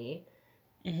facility,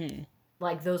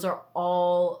 like those are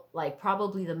all like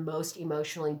probably the most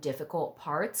emotionally difficult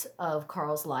parts of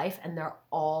Carl's life, and they're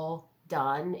all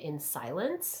done in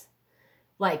silence.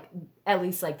 Like at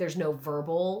least like there's no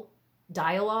verbal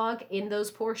dialogue in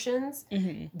those portions.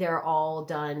 They're all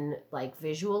done like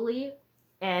visually.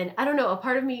 And I don't know, a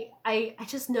part of me, I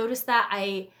just noticed that.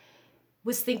 I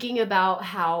was thinking about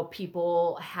how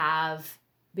people have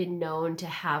been known to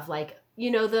have like, you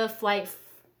know, the flight,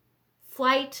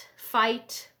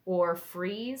 fight, or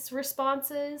freeze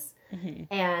responses.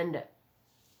 And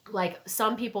like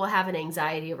some people have an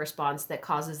anxiety response that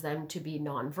causes them to be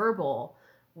nonverbal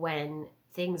when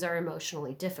things are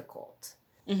emotionally difficult.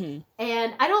 And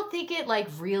I don't think it like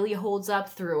really holds up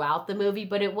throughout the movie,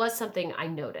 but it was something I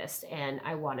noticed and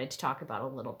I wanted to talk about a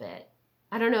little bit.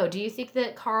 I don't know. Do you think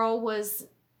that Carl was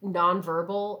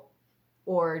nonverbal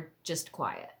or just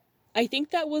quiet? I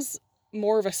think that was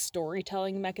more of a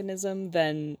storytelling mechanism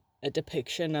than a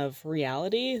depiction of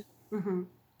reality.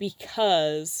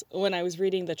 Because when I was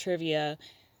reading the trivia,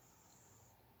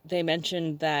 they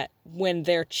mentioned that when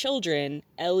they're children,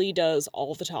 Ellie does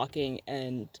all the talking,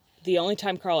 and the only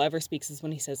time Carl ever speaks is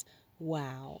when he says,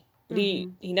 wow. But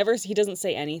he doesn't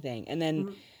say anything. And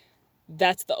then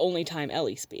that's the only time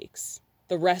Ellie speaks.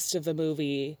 The rest of the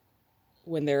movie,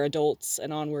 when they're adults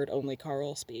and onward, only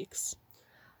Carl speaks.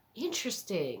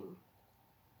 Interesting.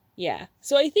 Yeah.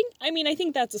 So I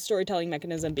think that's a storytelling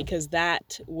mechanism because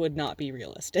that would not be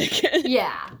realistic.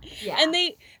 Yeah. And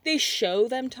they show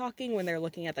them talking when they're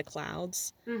looking at the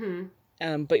clouds.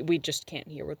 But we just can't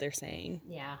hear what they're saying.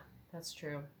 Yeah, that's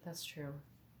true.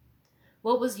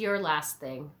 What was your last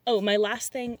thing? Oh, my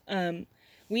last thing,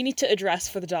 we need to address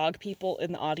for the dog people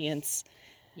in the audience.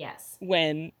 Yes.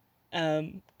 When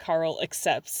Carl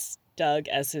accepts Doug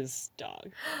as his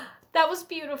dog. That was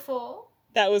beautiful.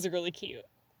 That was really cute.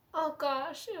 Oh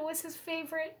gosh, it was his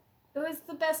favorite. It was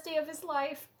the best day of his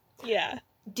life. Yeah.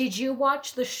 Did you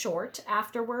watch the short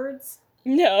afterwards?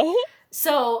 No.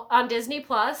 So on Disney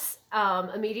Plus,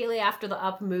 immediately after the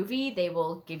Up movie, they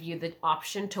will give you the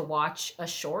option to watch a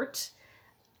short.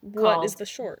 What is the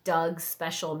short? Doug's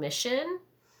Special Mission,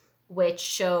 which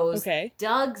shows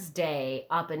Doug's day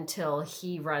up until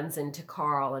he runs into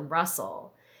Carl and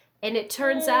Russell. And it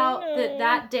turns out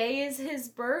that day is his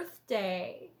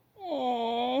birthday.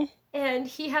 Aww. And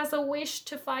he has a wish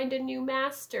to find a new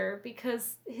master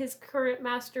because his current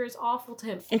master is awful to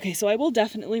him. Okay, so I will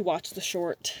definitely watch the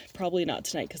short. Probably not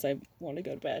tonight because I want to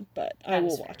go to bed, but I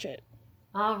will watch it.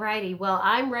 Alrighty, well,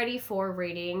 I'm ready for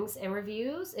ratings and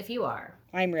reviews if you are.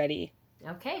 I'm ready.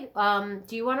 Okay,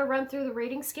 do you want to run through the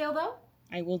rating scale though?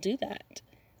 I will do that.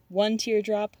 1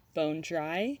 teardrop, bone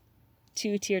dry.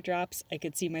 2 teardrops, I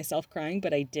could see myself crying,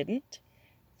 but I didn't.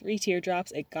 3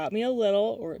 teardrops, it got me a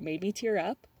little, or it made me tear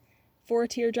up. 4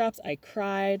 teardrops, I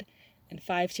cried. And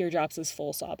 5 teardrops is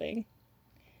full sobbing.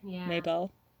 Yeah.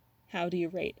 Maybelle, how do you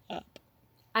rate Up?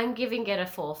 I'm giving it a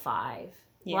full 5.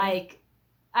 Yeah. Like,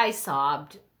 I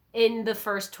sobbed. In the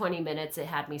first 20 minutes, it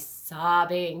had me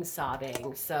sobbing.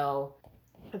 So,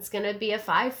 it's gonna be a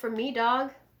 5 from me,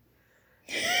 dog.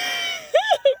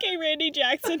 Okay, Randy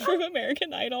Jackson from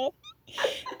American Idol.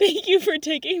 Thank you for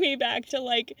taking me back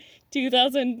to,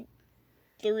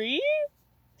 2003?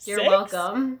 You're 6?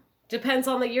 welcome. Depends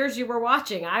on the years you were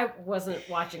watching. I wasn't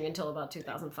watching until about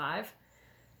 2005.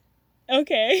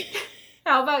 Okay.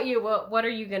 How about you? What are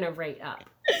you going to rate Up?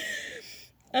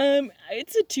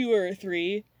 It's a 2 or a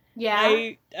 3. Yeah?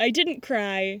 I didn't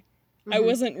cry. I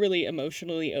wasn't really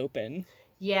emotionally open.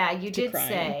 Yeah, you did crying.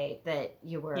 say that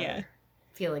you were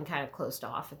feeling kind of closed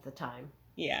off at the time.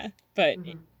 Yeah, but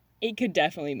it could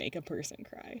definitely make a person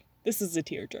cry. This is a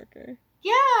tearjerker.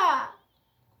 Yeah!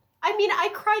 I mean, I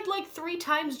cried 3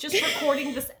 times just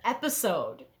recording this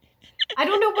episode. I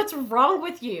don't know what's wrong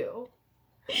with you.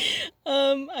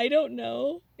 I don't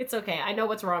know. It's okay. I know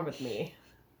what's wrong with me.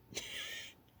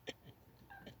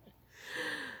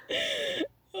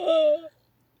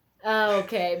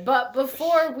 Okay, but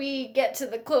before we get to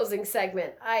the closing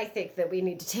segment, I think that we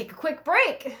need to take a quick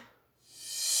break.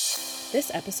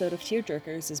 This episode of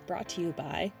Tearjerkers is brought to you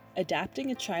by adapting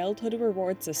a childhood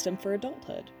reward system for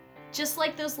adulthood. Just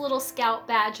like those little scout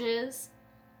badges.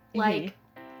 I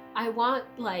want,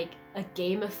 a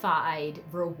gamified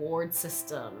reward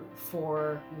system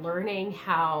for learning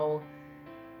how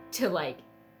to,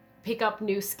 pick up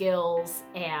new skills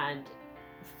and,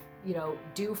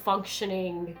 do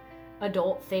functioning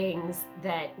adult things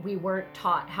that we weren't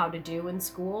taught how to do in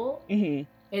school. In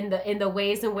the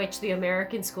ways in which the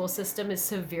American school system is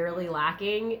severely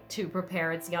lacking to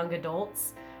prepare its young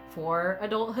adults for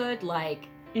adulthood.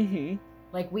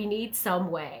 We need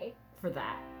some way for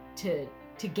that to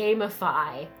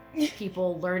gamify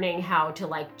people learning how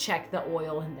to check the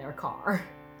oil in their car.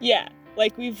 Yeah,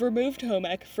 we've removed home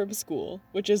ec from school,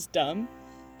 which is dumb.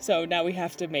 So now we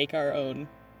have to make our own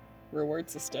reward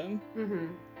system.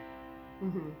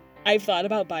 I've thought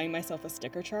about buying myself a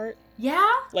sticker chart. Yeah?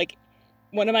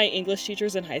 One of my English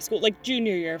teachers in high school,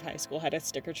 junior year of high school, had a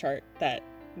sticker chart that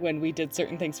when we did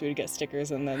certain things, we would get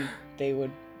stickers and then they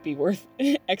would be worth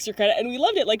extra credit. And we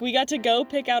loved it. We got to go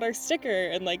pick out our sticker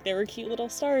and there were cute little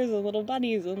stars and little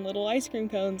bunnies and little ice cream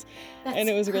cones. And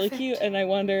it was really cute. And I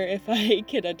wonder if I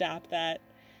could adapt that.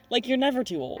 You're never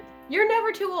too old. You're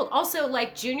never too old. Also,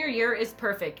 junior year is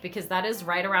perfect because that is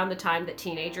right around the time that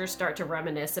teenagers start to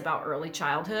reminisce about early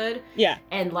childhood. Yeah.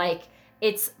 And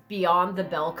it's beyond the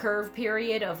bell curve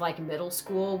period of middle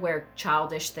school where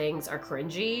childish things are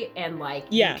cringy and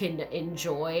you can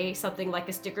enjoy something like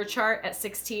a sticker chart at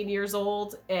 16 years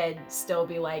old and still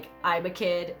be I'm a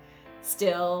kid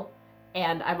still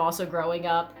and I'm also growing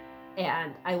up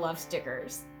and I love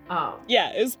stickers.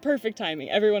 Yeah, it was perfect timing.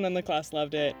 Everyone in the class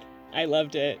loved it. I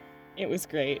loved it. It was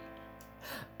great.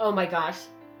 Oh my gosh.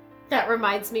 That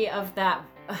reminds me of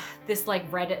this like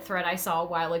Reddit thread I saw a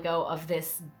while ago of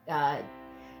this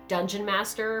dungeon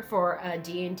master for a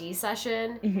D&D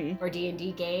session or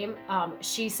D&D game.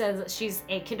 She says she's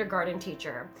a kindergarten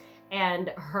teacher, and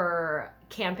her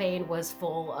campaign was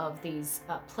full of these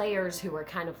players who were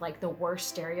kind of like the worst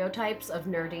stereotypes of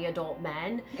nerdy adult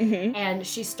men. And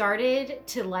she started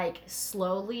to like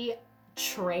slowly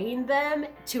train them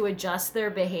to adjust their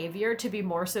behavior to be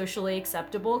more socially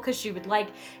acceptable, because she would like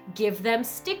give them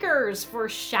stickers for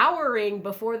showering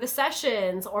before the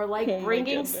sessions, or like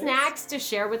bringing snacks to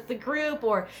share with the group,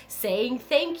 or saying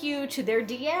thank you to their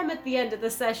DM at the end of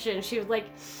the session. She would like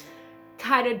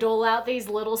kind of dole out these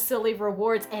little silly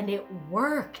rewards, and it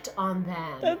worked on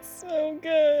them. That's so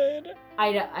good.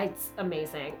 I know, it's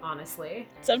amazing, honestly.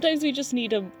 Sometimes we just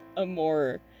need a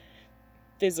more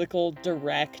physical,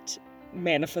 direct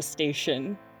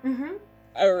manifestation,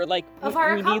 or like of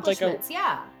our we accomplishments. Need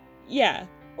like yeah,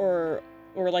 or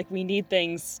like we need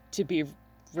things to be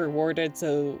rewarded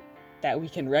so that we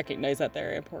can recognize that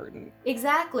they're important.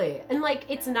 Exactly. And like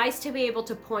it's nice to be able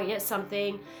to point at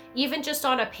something even just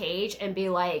on a page and be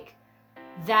like,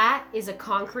 that is a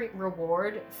concrete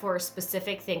reward for a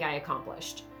specific thing I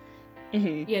accomplished.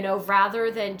 You know, rather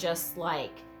than just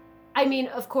like, I mean,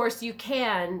 of course, you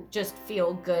can just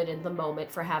feel good in the moment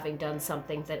for having done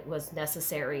something that was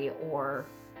necessary or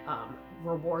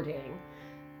rewarding.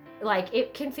 Like,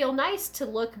 it can feel nice to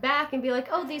look back and be like,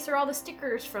 oh, these are all the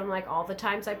stickers from, like, all the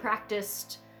times I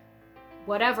practiced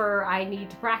whatever I need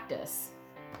to practice.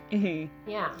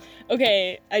 Yeah.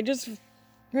 Okay, I just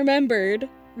remembered,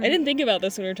 I didn't think about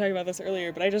this when we were talking about this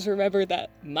earlier, but I just remembered that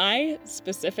my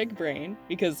specific brain,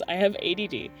 because I have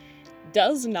ADD,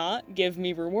 does not give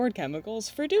me reward chemicals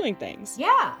for doing things.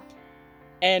 Yeah.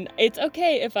 And it's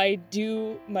okay if I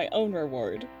do my own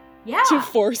reward. Yeah. To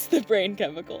force the brain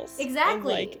chemicals.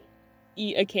 Exactly. And, like,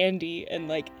 eat a candy and,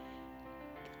 like,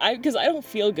 because I don't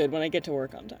feel good when I get to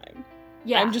work on time.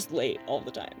 Yeah. I'm just late all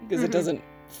the time because it doesn't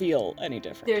feel any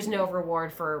different. There's no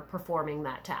reward for performing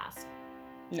that task.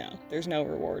 No, there's no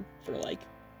reward for, like,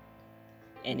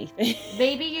 anything.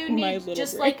 Maybe you need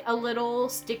just brain. Like a little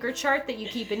sticker chart that you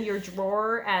keep in your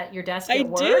drawer at your desk at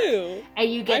work. I do.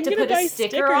 And you get to put a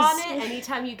sticker on it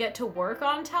anytime you get to work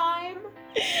on time.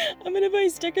 I'm gonna buy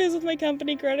stickers with my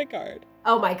company credit card.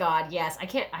 Oh my god, yes. I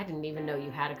didn't even know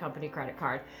you had a company credit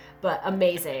card, but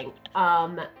amazing.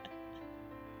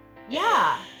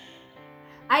 Yeah.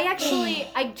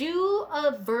 I do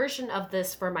a version of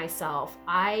this for myself.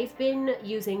 I've been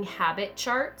using habit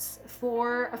charts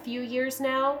for a few years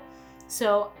now.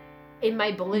 So in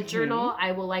my bullet journal,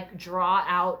 I will like draw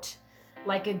out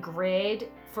like a grid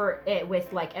for it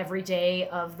with like every day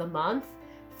of the month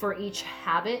for each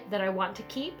habit that I want to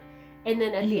keep. And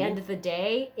then at the end of the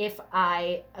day, if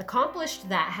I accomplished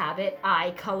that habit,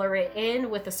 I color it in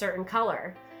with a certain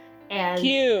color. And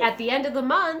Cute. At the end of the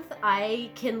month,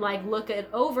 I can like look it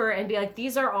over and be like,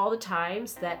 these are all the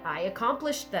times that I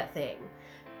accomplished that thing.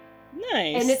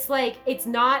 Nice. And it's like, it's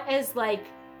not as like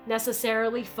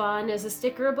necessarily fun as a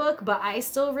sticker book, but I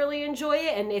still really enjoy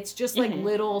it. And it's just like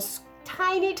little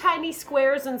tiny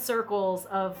squares and circles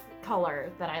of color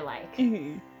that I like.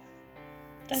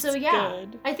 That's so yeah,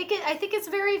 good. I think it's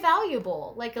very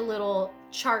valuable, like a little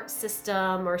chart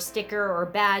system or sticker or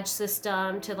badge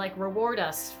system to like reward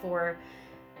us for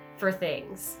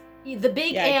things. The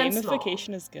big and small.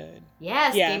 Gamification is good.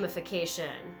 Yes,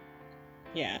 gamification.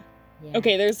 Yeah.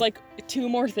 Okay, there's like 2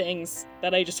 more things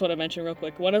that I just want to mention real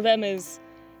quick. One of them is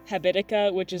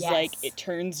Habitica, which is like it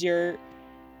turns your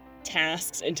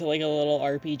tasks into like a little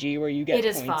RPG where you get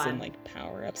points and like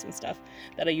power-ups and stuff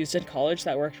that I used in college.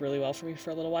 That worked really well for me for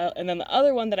a little while. And then the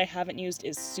other one that I haven't used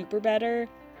is Super Better.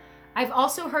 I've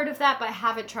also heard of that, but I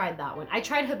haven't tried that one. I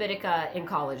tried Habitica in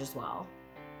college as well.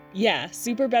 Yeah,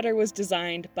 Super Better was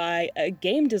designed by a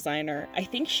game designer. I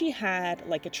think she had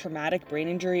like a traumatic brain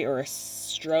injury or a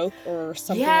stroke or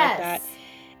something like that.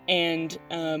 And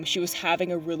she was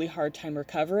having a really hard time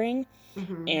recovering.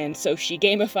 And so she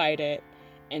gamified it.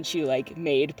 And she, like,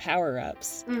 made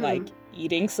power-ups, like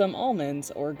eating some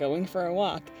almonds or going for a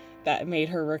walk, that made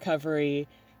her recovery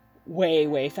way,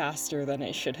 way faster than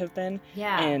it should have been.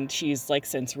 Yeah. And she's, like,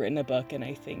 since written a book, and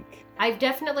I think... I've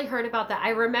definitely heard about that.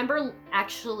 I remember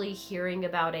actually hearing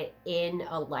about it in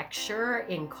a lecture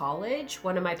in college.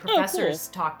 One of my professors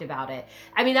talked about it.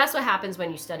 I mean, that's what happens when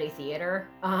you study theater.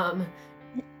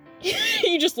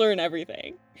 You just learn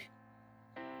everything.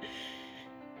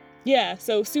 Yeah,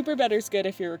 so Super Better's good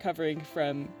if you're recovering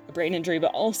from a brain injury,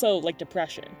 but also, like,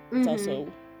 depression. It's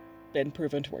also been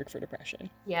proven to work for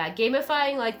depression. Yeah,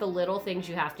 gamifying, like, the little things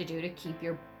you have to do to keep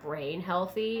your brain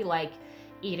healthy, like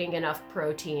eating enough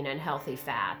protein and healthy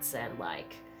fats and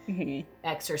like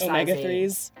exercising.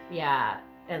 Omega-3s. Yeah.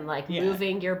 And like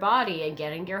moving your body and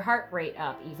getting your heart rate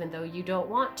up, even though you don't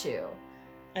want to.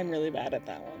 I'm really bad at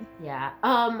that one. Yeah.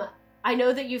 I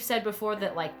know that you've said before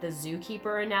that like the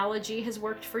zookeeper analogy has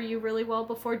worked for you really well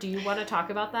before. Do you want to talk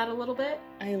about that a little bit?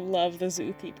 I love the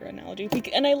zookeeper analogy.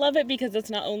 And I love it because it's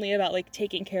not only about like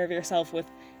taking care of yourself with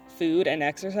food and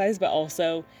exercise, but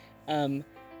also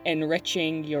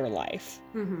enriching your life.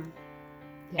 Mm-hmm.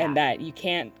 Yeah. And that you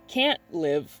can't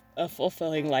live a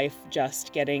fulfilling life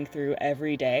just getting through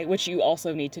every day, which you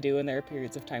also need to do, and there are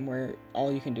periods of time where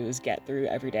all you can do is get through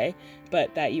every day,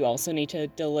 but that you also need to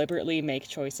deliberately make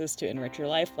choices to enrich your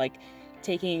life, like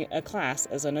taking a class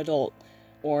as an adult,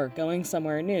 or going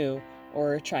somewhere new,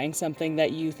 or trying something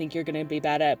that you think you're going to be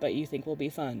bad at but you think will be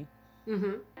fun.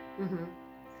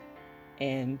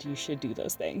 And you should do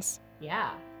those things.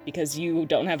 Yeah. Because you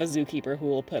don't have a zookeeper who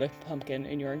will put a pumpkin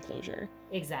in your enclosure.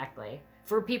 Exactly.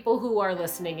 For people who are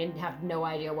listening and have no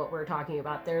idea what we're talking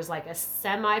about, there's like a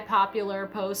semi-popular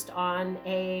post on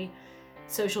a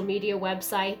social media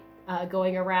website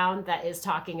going around that is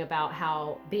talking about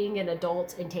how being an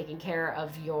adult and taking care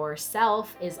of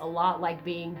yourself is a lot like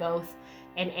being both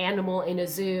an animal in a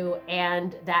zoo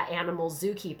and that animal's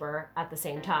zookeeper at the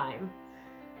same time.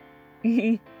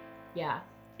 Yeah.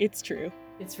 It's true.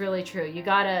 It's really true. You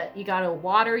gotta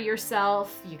water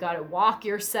yourself. You gotta walk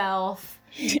yourself.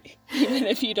 Even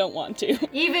if you don't want to.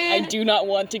 I do not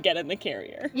want to get in the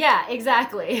carrier. Yeah,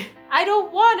 exactly. I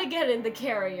don't want to get in the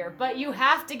carrier, but you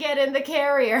have to get in the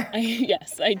carrier.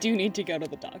 Yes, I do need to go to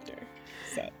the doctor.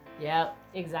 So. Yep,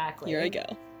 exactly. Here I go.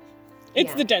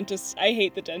 It's the dentist. I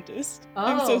hate the dentist. Oh.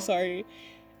 I'm so sorry.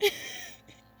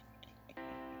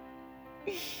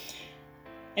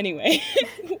 Anyway,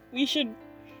 we should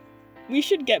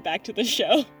get back to the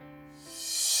show.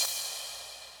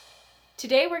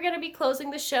 Today we're going to be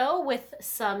closing the show with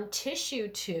some tissue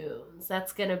tunes.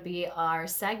 That's going to be our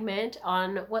segment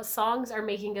on what songs are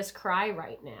making us cry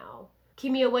right now.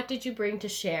 Kimia, what did you bring to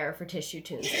share for tissue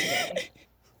tunes today?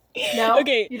 No?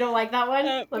 Okay. You don't like that one?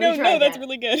 No, that's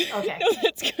really good. Okay. No,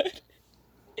 that's good.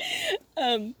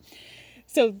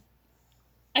 So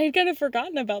I had kind of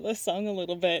forgotten about this song a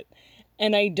little bit.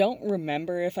 And I don't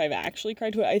remember if I've actually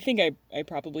cried to it. I think I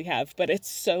probably have, but it's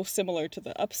so similar to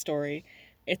the Up story.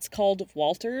 It's called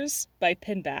Walters by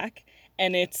Pinback,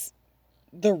 and it's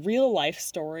the real life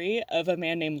story of a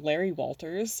man named Larry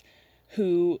Walters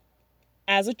who,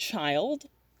 as a child,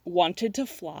 wanted to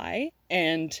fly,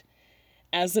 and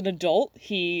as an adult,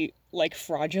 he like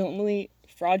fraudulently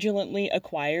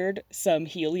acquired some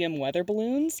helium weather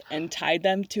balloons and tied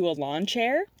them to a lawn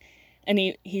chair. And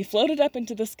he floated up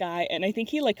into the sky, and I think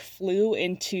he like flew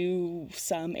into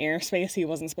some airspace he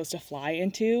wasn't supposed to fly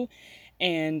into.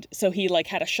 And so he like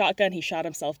had a shotgun, he shot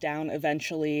himself down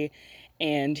eventually,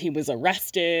 and he was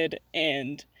arrested,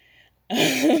 and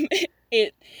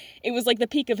it was like the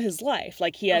peak of his life.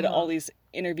 Like he had all these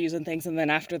interviews and things, and then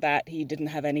after that he didn't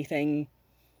have anything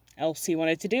else he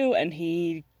wanted to do, and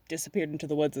he disappeared into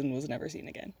the woods and was never seen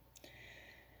again.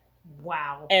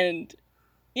 Wow. And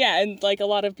yeah, and like a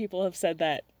lot of people have said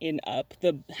that in Up,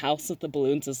 the house with the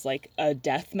balloons is like a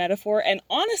death metaphor. And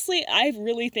honestly, I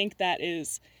really think that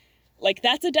is, like,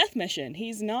 that's a death mission.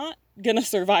 He's not gonna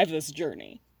survive this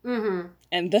journey. Mm-hmm.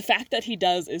 And the fact that he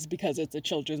does is because it's a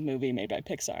children's movie made by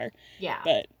Pixar. Yeah.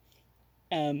 But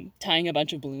tying a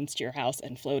bunch of balloons to your house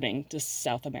and floating to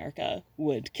South America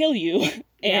would kill you,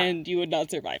 and you would not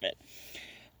survive it.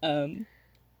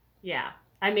 Yeah.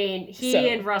 I mean, he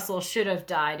and Russell should have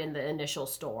died in the initial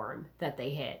storm that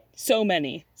they hit. So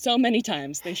many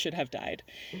times they should have died,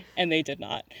 and they did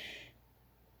not.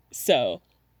 So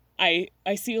I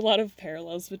see a lot of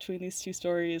parallels between these two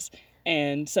stories,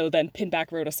 and so then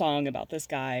Pinback wrote a song about this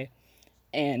guy,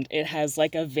 and it has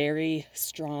like a very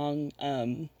strong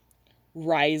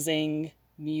rising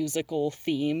musical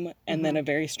theme, and then a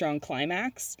very strong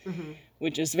climax,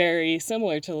 which is very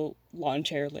similar to Lawn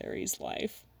Chair Larry's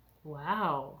life.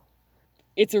 Wow.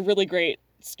 It's a really great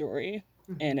story,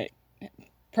 and it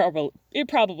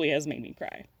probably has made me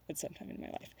cry at some time in my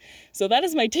life. So that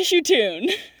is my tissue tune.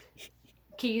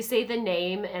 Can you say the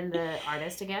name and the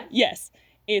artist again? Yes.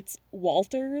 It's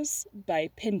Walters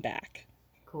by Pinback.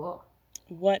 Cool.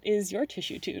 What is your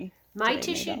tissue tune? My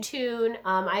tissue tune,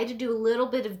 I had to do a little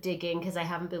bit of digging because I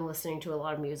haven't been listening to a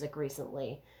lot of music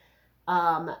recently.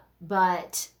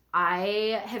 But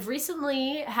I have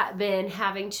recently been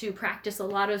having to practice a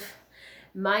lot of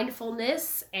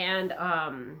mindfulness, and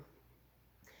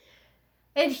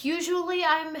usually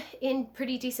I'm in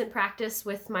pretty decent practice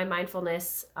with my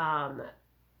mindfulness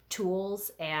tools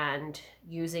and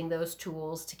using those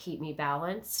tools to keep me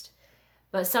balanced.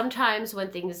 But sometimes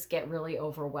when things get really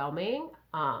overwhelming,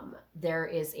 there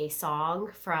is a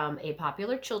song from a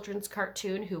popular children's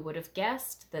cartoon. Who would have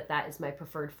guessed that that is my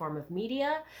preferred form of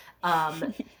media?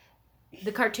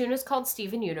 The cartoon is called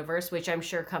Steven Universe, which I'm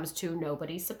sure comes to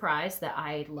nobody's surprise that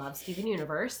I love Steven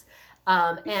Universe.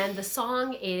 And the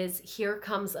song is Here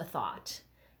Comes a Thought.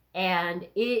 And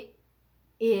it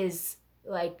is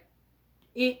like,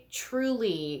 it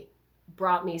truly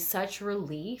brought me such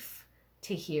relief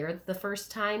to hear the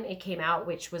first time it came out,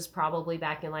 which was probably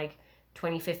back in like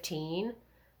 2015.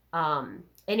 And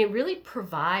it really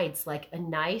provides like a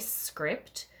nice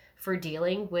script for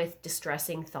dealing with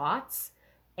distressing thoughts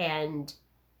and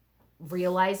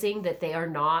realizing that they are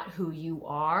not who you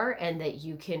are and that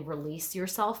you can release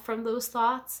yourself from those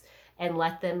thoughts and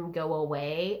let them go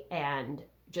away and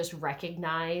just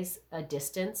recognize a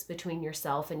distance between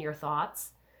yourself and your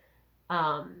thoughts.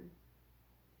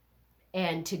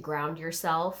 And to ground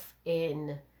yourself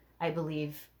in, I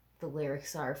believe the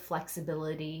lyrics are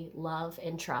flexibility, love,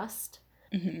 and trust.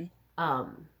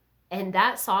 Mm-hmm. And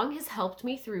that song has helped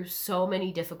me through so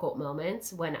many difficult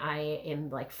moments when I am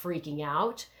like freaking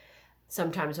out.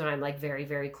 Sometimes when I'm like very,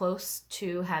 very close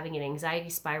to having an anxiety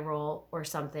spiral or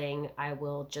something, I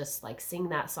will just like sing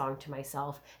that song to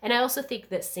myself. And I also think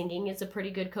that singing is a pretty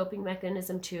good coping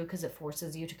mechanism too, because it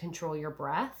forces you to control your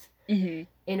breath. Mm-hmm.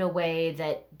 In a way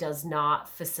that does not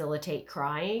facilitate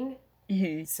crying.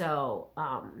 Mm-hmm. So,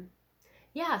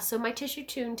 so my tissue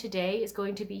tune today is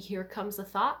going to be Here Comes a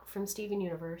Thought from Steven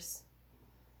Universe.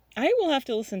 I will have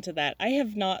to listen to that. I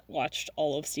have not watched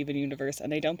all of Steven Universe,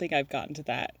 and I don't think I've gotten to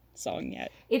that song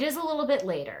yet. It is a little bit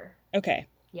later. Okay.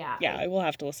 Yeah. Yeah, I will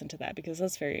have to listen to that because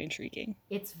that's very intriguing.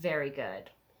 It's very good.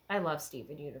 I love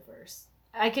Steven Universe.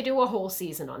 I could do a whole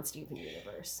season on Steven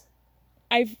Universe.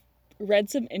 I've read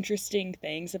some interesting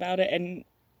things about it, and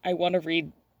I want to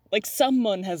read, like,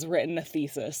 someone has written a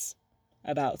thesis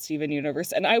about Steven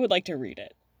Universe, and I would like to read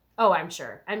it. Oh, I'm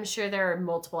sure there are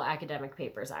multiple academic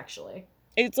papers, actually.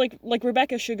 It's like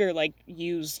Rebecca Sugar like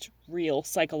used real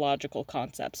psychological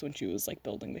concepts when she was like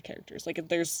building the characters. Like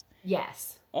there's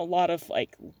a lot of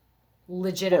like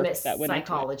legitimate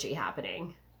psychology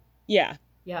happening. Yeah.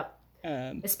 Yep.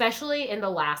 Especially in the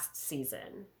last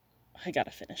season. I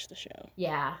gotta finish the show.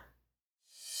 Yeah.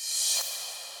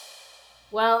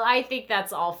 Well, I think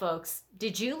that's all, folks.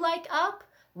 Did you like Up?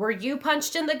 Were you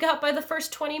punched in the gut by the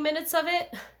first 20 minutes of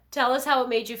it? Tell us how it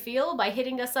made you feel by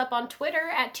hitting us up on Twitter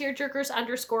at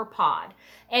tearjerkers_pod.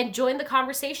 And join the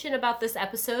conversation about this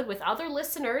episode with other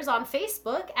listeners on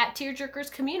Facebook at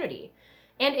Tearjerkers Community.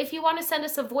 And if you want to send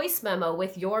us a voice memo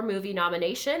with your movie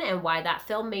nomination and why that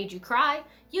film made you cry,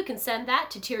 you can send that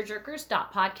to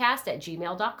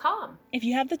tearjerkers.podcast@gmail.com. If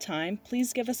you have the time,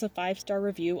 please give us a 5-star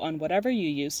review on whatever you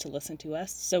use to listen to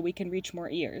us so we can reach more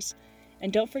ears.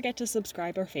 And don't forget to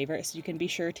subscribe or favorite so you can be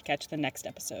sure to catch the next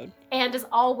episode. And as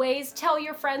always, tell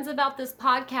your friends about this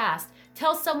podcast.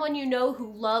 Tell someone you know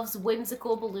who loves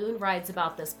whimsical balloon rides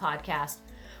about this podcast.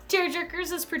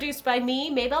 Tearjerkers is produced by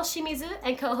me, Maybell Shimizu,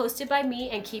 and co-hosted by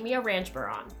me and Kimia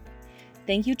Ranchburon.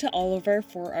 Thank you to Oliver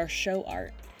for our show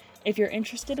art. If you're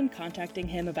interested in contacting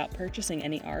him about purchasing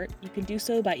any art, you can do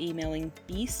so by emailing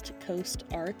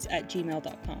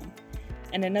beastcoastarts@gmail.com.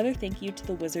 And another thank you to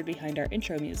the wizard behind our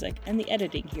intro music and the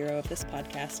editing hero of this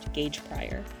podcast, Gage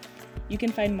Pryor. You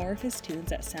can find more of his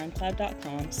tunes at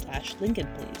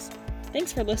soundcloud.com/LincolnPlease.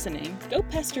 Thanks for listening. Go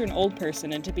pester an old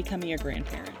person into becoming a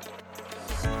grandparent.